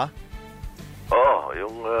PIDEA? Oo,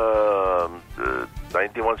 yung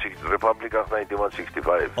Republic Act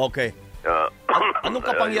 9165. Okay. Anong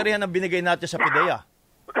kapangyarihan ang binigay natin sa PIDEA?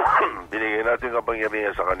 Binigay natin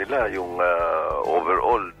kapangyarihan sa kanila yung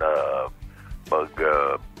overall na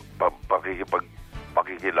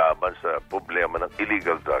pakikilaban sa problema ng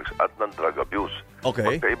illegal drugs at ng drug abuse.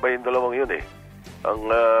 Okay. Magkaiba yung dalawang yun Ang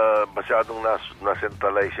masyadong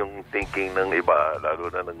na-centralize yung thinking ng iba, lalo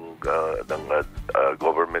na ng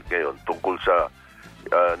government ngayon tungkol sa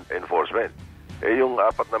enforcement. yung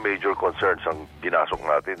 4 na major concerns ang pinasok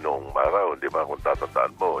natin noong araw, di ba? Kung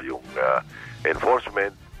tatandaan mo, yung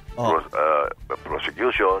enforcement,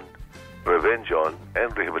 prosecution, prevention, and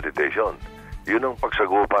rehabilitation. Yun ang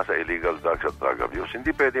pagsagupa sa illegal drugs at drug abuse.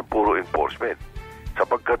 Hindi pwedeng puro enforcement.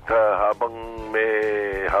 Sapagkat habang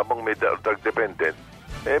may drug dependent,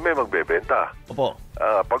 may magbebenta. Opo.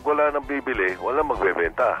 Pag wala nang bibili, wala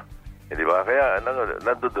magbebenta. Di ba? Kaya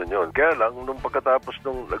nandoon yun. Kaya lang, nung pagkatapos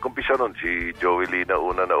nung nag-umpisa nun, si Joey Lee na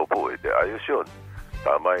una na upo, ayos yun.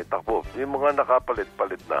 Tama yung takbo. Yung mga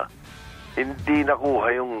nakapalit-palit na, hindi nakuha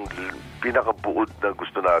yung pinakabuod na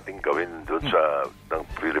gusto nating gawin doon sa ng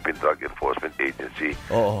Philippine Drug Enforcement Agency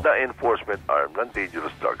na enforcement arm ng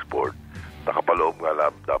Dangerous Drugs Board. Nakapaloob nga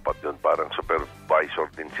lang dapat yun, parang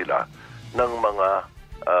supervisor din sila ng mga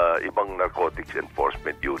ibang narcotics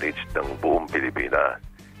enforcement units ng buong Pilipinas.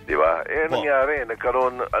 Di ba? Nangyari,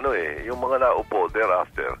 nagkaroon, yung mga naupo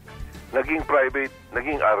thereafter, naging private,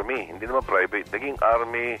 naging army, hindi naman private, naging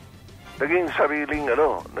army, naging sariling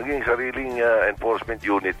enforcement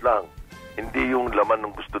unit lang. Hindi yung laman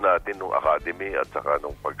ng gusto natin nung academy at saka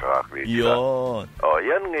nung pagkaka-create. Yun.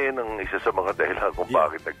 Yan ngayon ang isa sa mga dahilan kung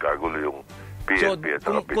bakit nagkagulo yung PNP at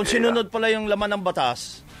saka PDEA. Kung sinunod pala yung laman ng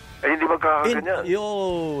batas, hindi magkakaganyan.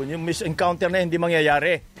 Yung misencounter na hindi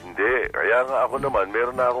mangyayari. Hindi. Kaya nga ako naman,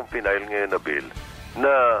 meron na akong final ngayon na bill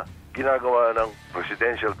na ginagawa ng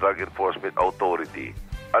Presidential Drug Enforcement Authority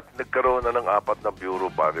at nagkaroon na ng 4 na bureau,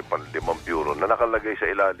 pare 5 bureau na nakalagay sa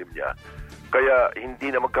ilalim niya. Kaya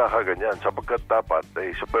hindi na magkakaganyan sapagkat dapat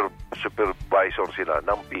ay supervisor sila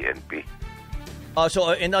ng PNP.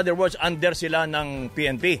 So in other words, under sila ng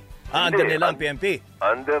PNP? Under nila ang PNP?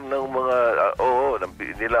 Under ng mga,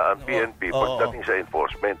 nila ang PNP pagdating sa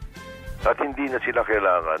enforcement. At hindi na sila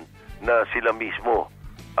kailangan na sila mismo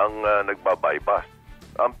ang nagbabypass.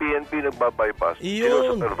 Ang PNP nagbabypass,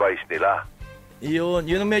 sinusupervise nila. Yun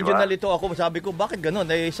ang medyo nalito ako. Sabi ko, bakit ganun?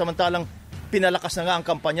 Samantalang pinalakas na nga ang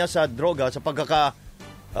kampanya sa droga sa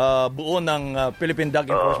pagkakabuo ng Philippine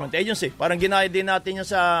Drug Enforcement Agency. Parang ginaya din natin yun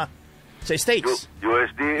sa states.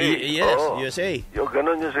 USDA. Yes, USA. Yung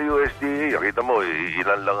ganun yun sa USDA. Nakita mo,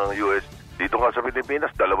 ilan lang ang US. Dito nga sa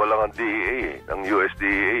Pilipinas, 2 lang ang DEA, ang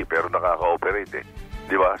USDA, pero nakaka-operate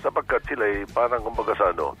Di ba? Sapagkat sila parang kumbaga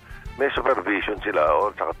sa may supervision sila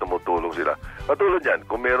o saka tumutulong sila. Katulad yan,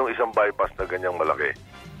 kung merong isang bypass na ganyang malaki,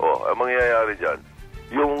 ang mangyayari dyan,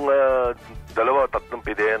 yung 2-3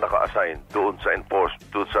 PDEA naka-assign doon sa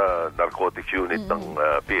narcotics unit ng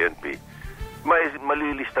PNP,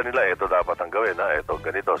 malilista nila, ito dapat ang gawin, ito,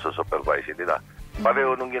 ganito, so supervise nila.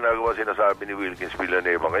 Pareho nung ginagawa sinasabi ni Wilkins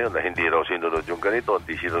Villanueva ngayon na hindi raw sinunod yung ganito,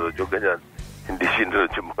 hindi sinunod yung ganyan, hindi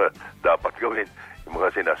sinunod yung mga dapat gawin, yung mga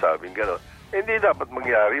sinasabing gano'n. Hindi dapat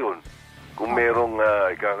mangyari yun. Kung merong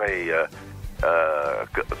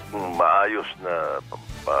maayos na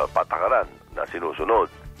patakaran na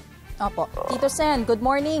sinusunod. Opo. Tito Sen, good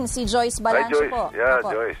morning. Si Joyce Balancho po. Yeah,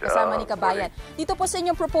 Opo. Joyce. Kasama ni Kabayan. Dito po sa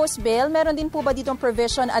inyong proposed bill, meron din po ba ditong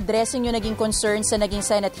provision addressing yung naging concern sa naging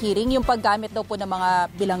Senate hearing, yung paggamit daw po ng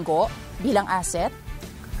mga bilanggo bilang asset?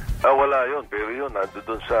 Wala yun. Pero yun,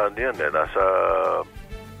 nandun sa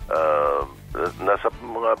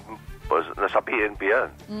nasa PNP yan.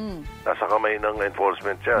 Nasa kamay ng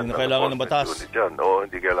enforcement yan. Hindi kailangan ng batas.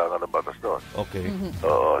 Hindi kailangan ng batas doon. Okay.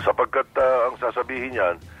 Sapagkat ang sasabihin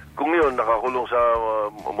yan, kung yun nakakulong sa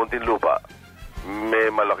Muntinlupa,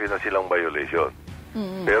 may malaki na silang violation.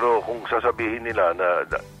 Pero kung sasabihin nila na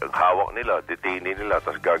hawak nila, detainee nila,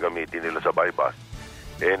 tapos gagamitin nila sa bypass,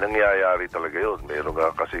 nangyayari talaga yun. Meron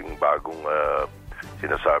nga kasing bagong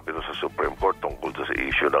sinasabi sa Supreme Court tungkol sa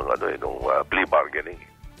issue ng plea bargaining.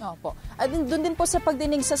 Opo. Doon din po sa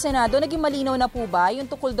pagdinig sa Senado, naging malinaw na po ba yung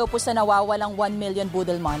tukol daw po sa nawawalang 1 million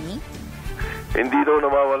budol money? Hindi daw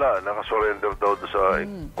nawawala. Nakasurrender daw sa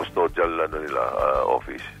custodial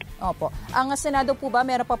office. Opo. Ang Senado po ba,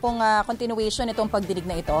 meron pa pong continuation itong pagdinig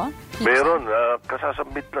na ito? Meron.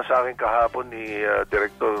 Kasasubmit na sa akin kahapon ni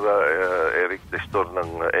Director Eric Destor ng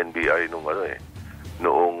NBI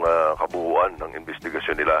noong kabuuan ng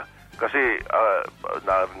investigasyon nila. Kasi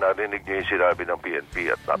narinig niyo yung sinabi ng PNP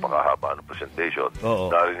at napakahaba ng presentation.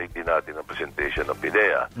 Narinig din natin ang presentation ng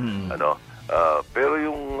PDEA. Pero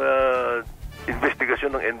yung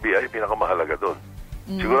investigasyon ng NBI, pinakamahalaga doon.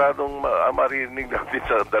 Siguradong marinig natin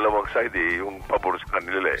sa dalawang side yung pabor sa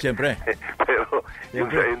kanila. Siyempre. Pero yung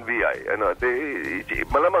sa NBI,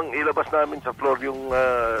 malamang ilabas namin sa floor yung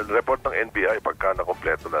report ng NBI pagka na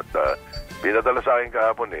kompleto na. Pinadala sa akin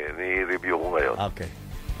kahapon ni-review ko ngayon.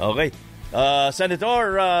 Okay.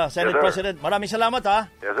 Senator, Senate Yes, President, maraming salamat ha.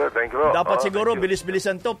 Yes, sir. Thank you. Dapat siguro thank you.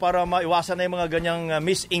 bilis-bilisan to para maiwasan na yung mga ganyang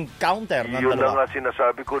misencounter ng Yun na dalawa. nga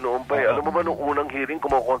sinasabi ko noon pa. Alam mo ba, nung unang hearing,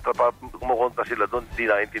 kumukontra sila doon. Hindi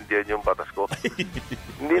naintindihan yung batas ko.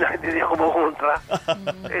 Hindi naintindihan kumukontra.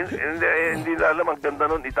 Hindi na alam. Ang ganda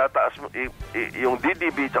nun, itataas mo, yung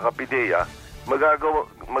DDB tsaka PIDEA,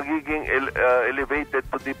 magiging elevated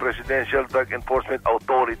to the Presidential Drug Enforcement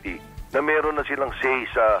Authority na meron na silang say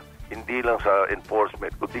sa hindi lang sa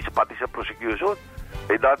enforcement, kundi pati sa prosecution.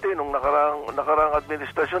 Dati, nung nakarang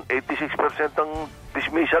administrasyon, 86% ang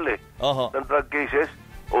dismissal ng drug cases.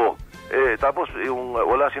 Tapos, yung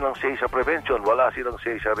wala silang say sa prevention, wala silang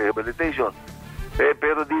say sa rehabilitation.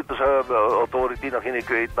 Pero dito sa authority na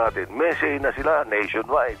kinikreate natin, may say na sila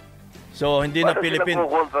nationwide. So, hindi na Philippine.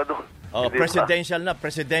 Parang silang presidential na,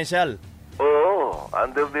 presidential. Oo,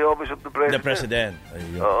 under the office of the President. The President.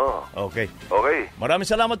 Ayun. Oo. Okay. Okay. Maraming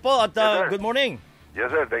salamat po at good morning. Yes,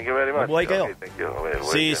 sir. Thank you very much. Mabuhay kayo. Okay, thank you.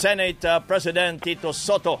 Si Senate President Tito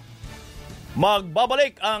Soto.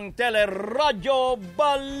 Magbabalik ang Teleradyo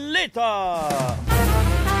Balita.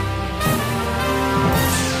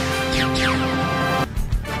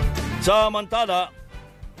 Samantala,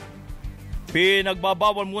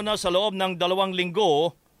 pinagbabawal muna sa loob ng 2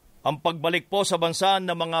 linggo ang pagbalik po sa bansa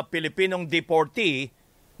ng mga Pilipinong deportee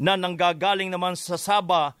na nanggagaling naman sa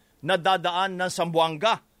Sabah na dadaan ng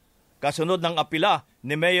Zamboanga. Kasunod ng apila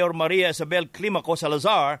ni Mayor Maria Isabel Climaco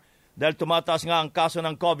Salazar dahil tumataas nga ang kaso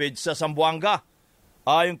ng COVID sa Zamboanga.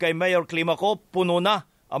 Ayon kay Mayor Climaco, puno na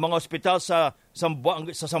ang mga ospital sa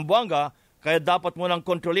Zamboanga kaya dapat munang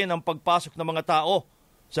kontrolin ang pagpasok ng mga tao.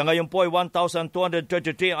 Sa ngayon po ay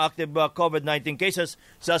 1,233 ang active COVID-19 cases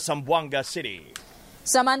sa Zamboanga City.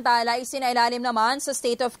 Samantala, isinailalim naman sa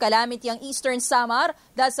state of calamity ang Eastern Samar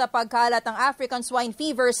dahil sa pagkalat ng African swine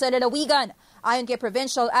fever sa lalawigan. Ayon kay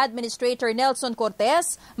Provincial Administrator Nelson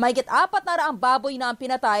Cortez, mahigit 400 baboy na ang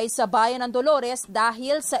pinatay sa bayan ng Dolores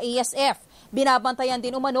dahil sa ASF. Binabantayan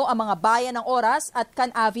din umano ang mga bayan ng Oras at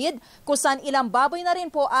Canavid kung saan ilang baboy na rin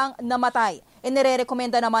po ang namatay.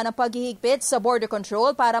 Inirekomenda naman ang paghihigpit sa border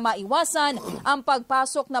control para maiwasan ang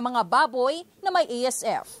pagpasok ng mga baboy na may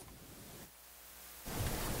ASF.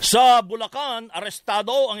 Sa Bulacan,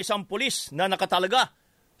 arestado ang isang pulis na nakatalaga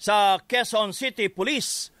sa Quezon City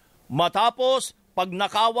Police matapos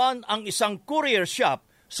pagnakawan ang isang courier shop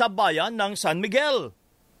sa bayan ng San Miguel.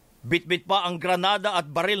 Bitbit pa ang granada at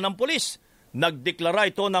baril ng pulis. Nagdeklara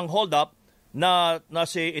ito ng hold-up na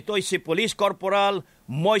ito'y si Police Corporal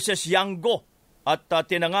Moises Yango at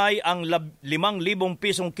tinangay ang 5,000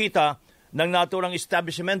 pisong kita ng naturang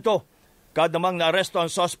establishmento. Kadamang naaresto ang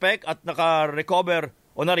suspect at na-recover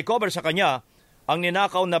sa kanya ang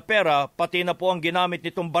ninakaw na pera pati na po ang ginamit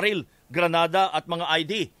nitong baril, granada at mga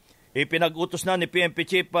ID. Ipinag-utos na ni PNP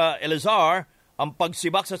Chief Elazar ang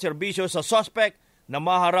pagsibak sa serbisyo sa suspect na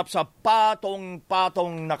maharap sa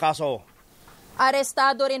patong-patong na kaso.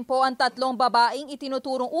 Arestado rin po ang 3 babaeng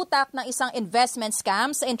itinuturong utak ng isang investment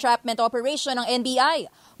scam sa entrapment operation ng NBI.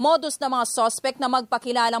 Modus ng mga suspect na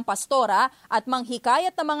magpakilalang pastora at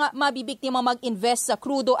manghikayat ng mga mabibiktimang mag-invest sa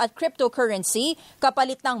crudo at cryptocurrency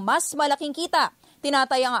kapalit ng mas malaking kita.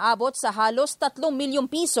 Tinatayang aabot sa halos 3 milyong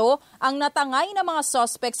piso ang natangay ng mga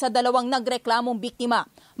suspect sa 2 nagreklamong biktima.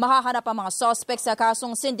 Mahahanap ang mga suspect sa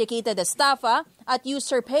kasong syndicated estafa at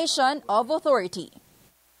usurpation of authority.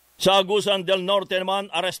 Sa Agusan del Norte naman,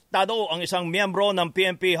 arestado ang isang miyembro ng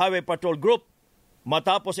PNP Highway Patrol Group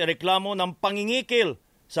matapos ireklamo ng pangingikil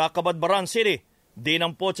sa Cabadbaran City.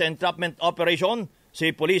 Dinampot sa entrapment operation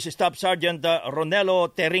si Police Staff Sergeant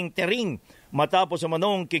Ronelo Tering matapos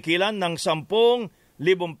umanong kikilan ng 10,000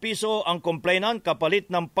 piso ang complainant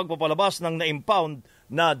kapalit ng pagpapalabas ng na-impound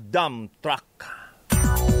na dump truck.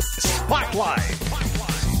 Spotlight!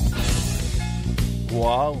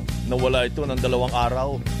 Wow, nawala ito ng 2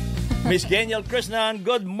 araw. Miss Geniel Krishnan,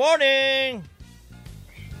 good morning!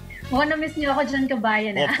 Na-miss niyo ako dyan,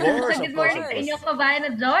 kabayan. Of course, Good morning sa inyo, kabayan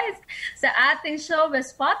na Joyce. Sa ating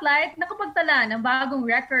showbiz spotlight, nakapagtala ng bagong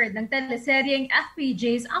record ng teleseryeng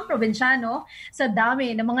FPJs ang Probinsyano sa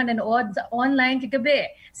dami ng mga nanood sa online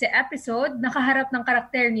kagabi. Sa episode, nakaharap ng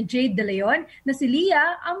karakter ni Jade De Leon na si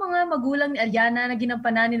Lia ang mga magulang ni Aliana na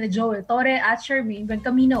ginampanan ni Joel Torre at Charmaine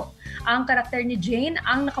Bencamino. Ang karakter ni Jane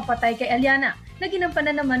ang nakapatay kay Aliana na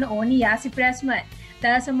ginampanan naman noon ni Yasi Pressman.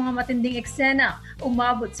 Dahil sa mga matinding eksena,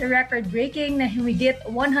 umabot sa record-breaking na humigit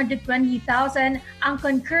 120,000 ang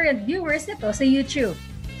concurrent viewers nito sa YouTube.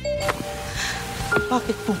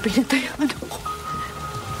 Bakit po pinatayan ako?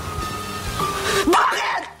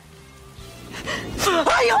 Bakit?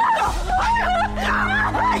 Ayaw!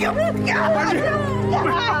 Ayaw!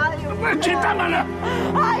 Ayaw! Reggie, tama na!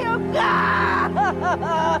 Ayok ka!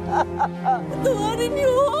 Tuwarin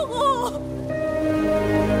niyo ako!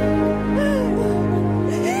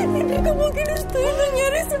 Hindi ko mo ginusto yung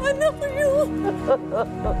nangyari sa anak niyo.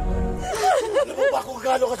 Alam mo ba kung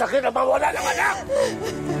gaano kasakit na mawala ng anak?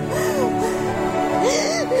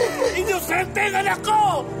 Inosente ang anak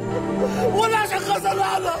ko! Wala siyang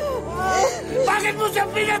kasalanan! Bakit mo siya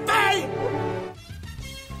pinatay?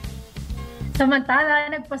 Samantala,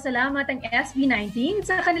 nagpasalamat ang SB19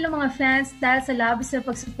 sa kanilang mga fans dahil sa labis na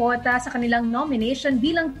pagsuporta sa kanilang nomination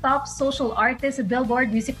bilang Top Social Artist sa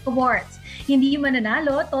Billboard Music Awards. Hindi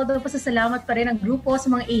mananalo, todo pasasalamat pa rin ang grupo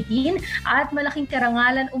sa mga 18 at malaking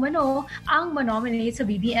karangalan umano ang manominate sa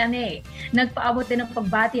BBMA. Nagpaabot din ng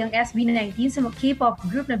pagbati ang SB19 sa K-pop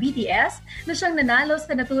group na BTS na siyang nanalo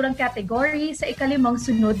sa naturang category sa ikalimang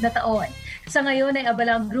sunod na taon. Sa ngayon ay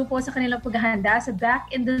abala ang grupo sa kanilang paghahanda sa Back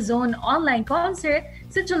in the Zone online concert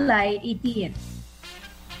sa July 18.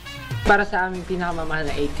 Para sa aming pinakamamahal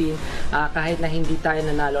na 18, kahit na hindi tayo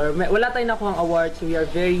nanalo or wala tayong nakuhang awards, we are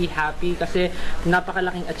very happy kasi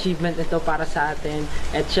napakalaking achievement ito para sa atin.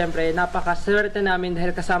 At syempre, napakaswerte namin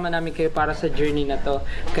dahil kasama namin kayo para sa journey na to.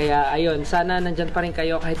 Kaya ayun, sana nandyan pa rin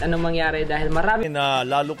kayo kahit anong mangyari dahil marami na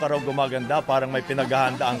lalo ka raw gumaganda, parang may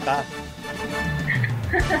pinaghahandaan ka.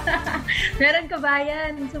 Meron ka ba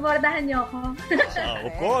yan? Suportahan niyo ako.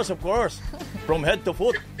 Of course. From head to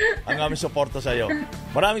foot, ang aming suporta sa iyo.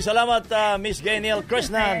 Maraming salamat, Miss Gaynel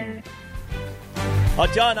Krishnan.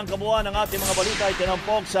 At yan ang kabuuan ng ating mga balita ay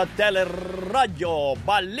tinampok sa Radyo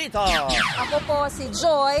Balita. Ako po si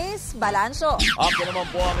Joyce Balancio. Ako naman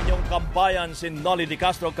po ang inyong kabayan, si Nolly Di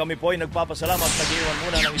Castro. Kami po ay nagpapasalamat. Nag-iwan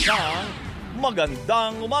muna ng isang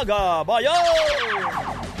magandang umaga.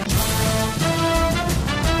 Bayan!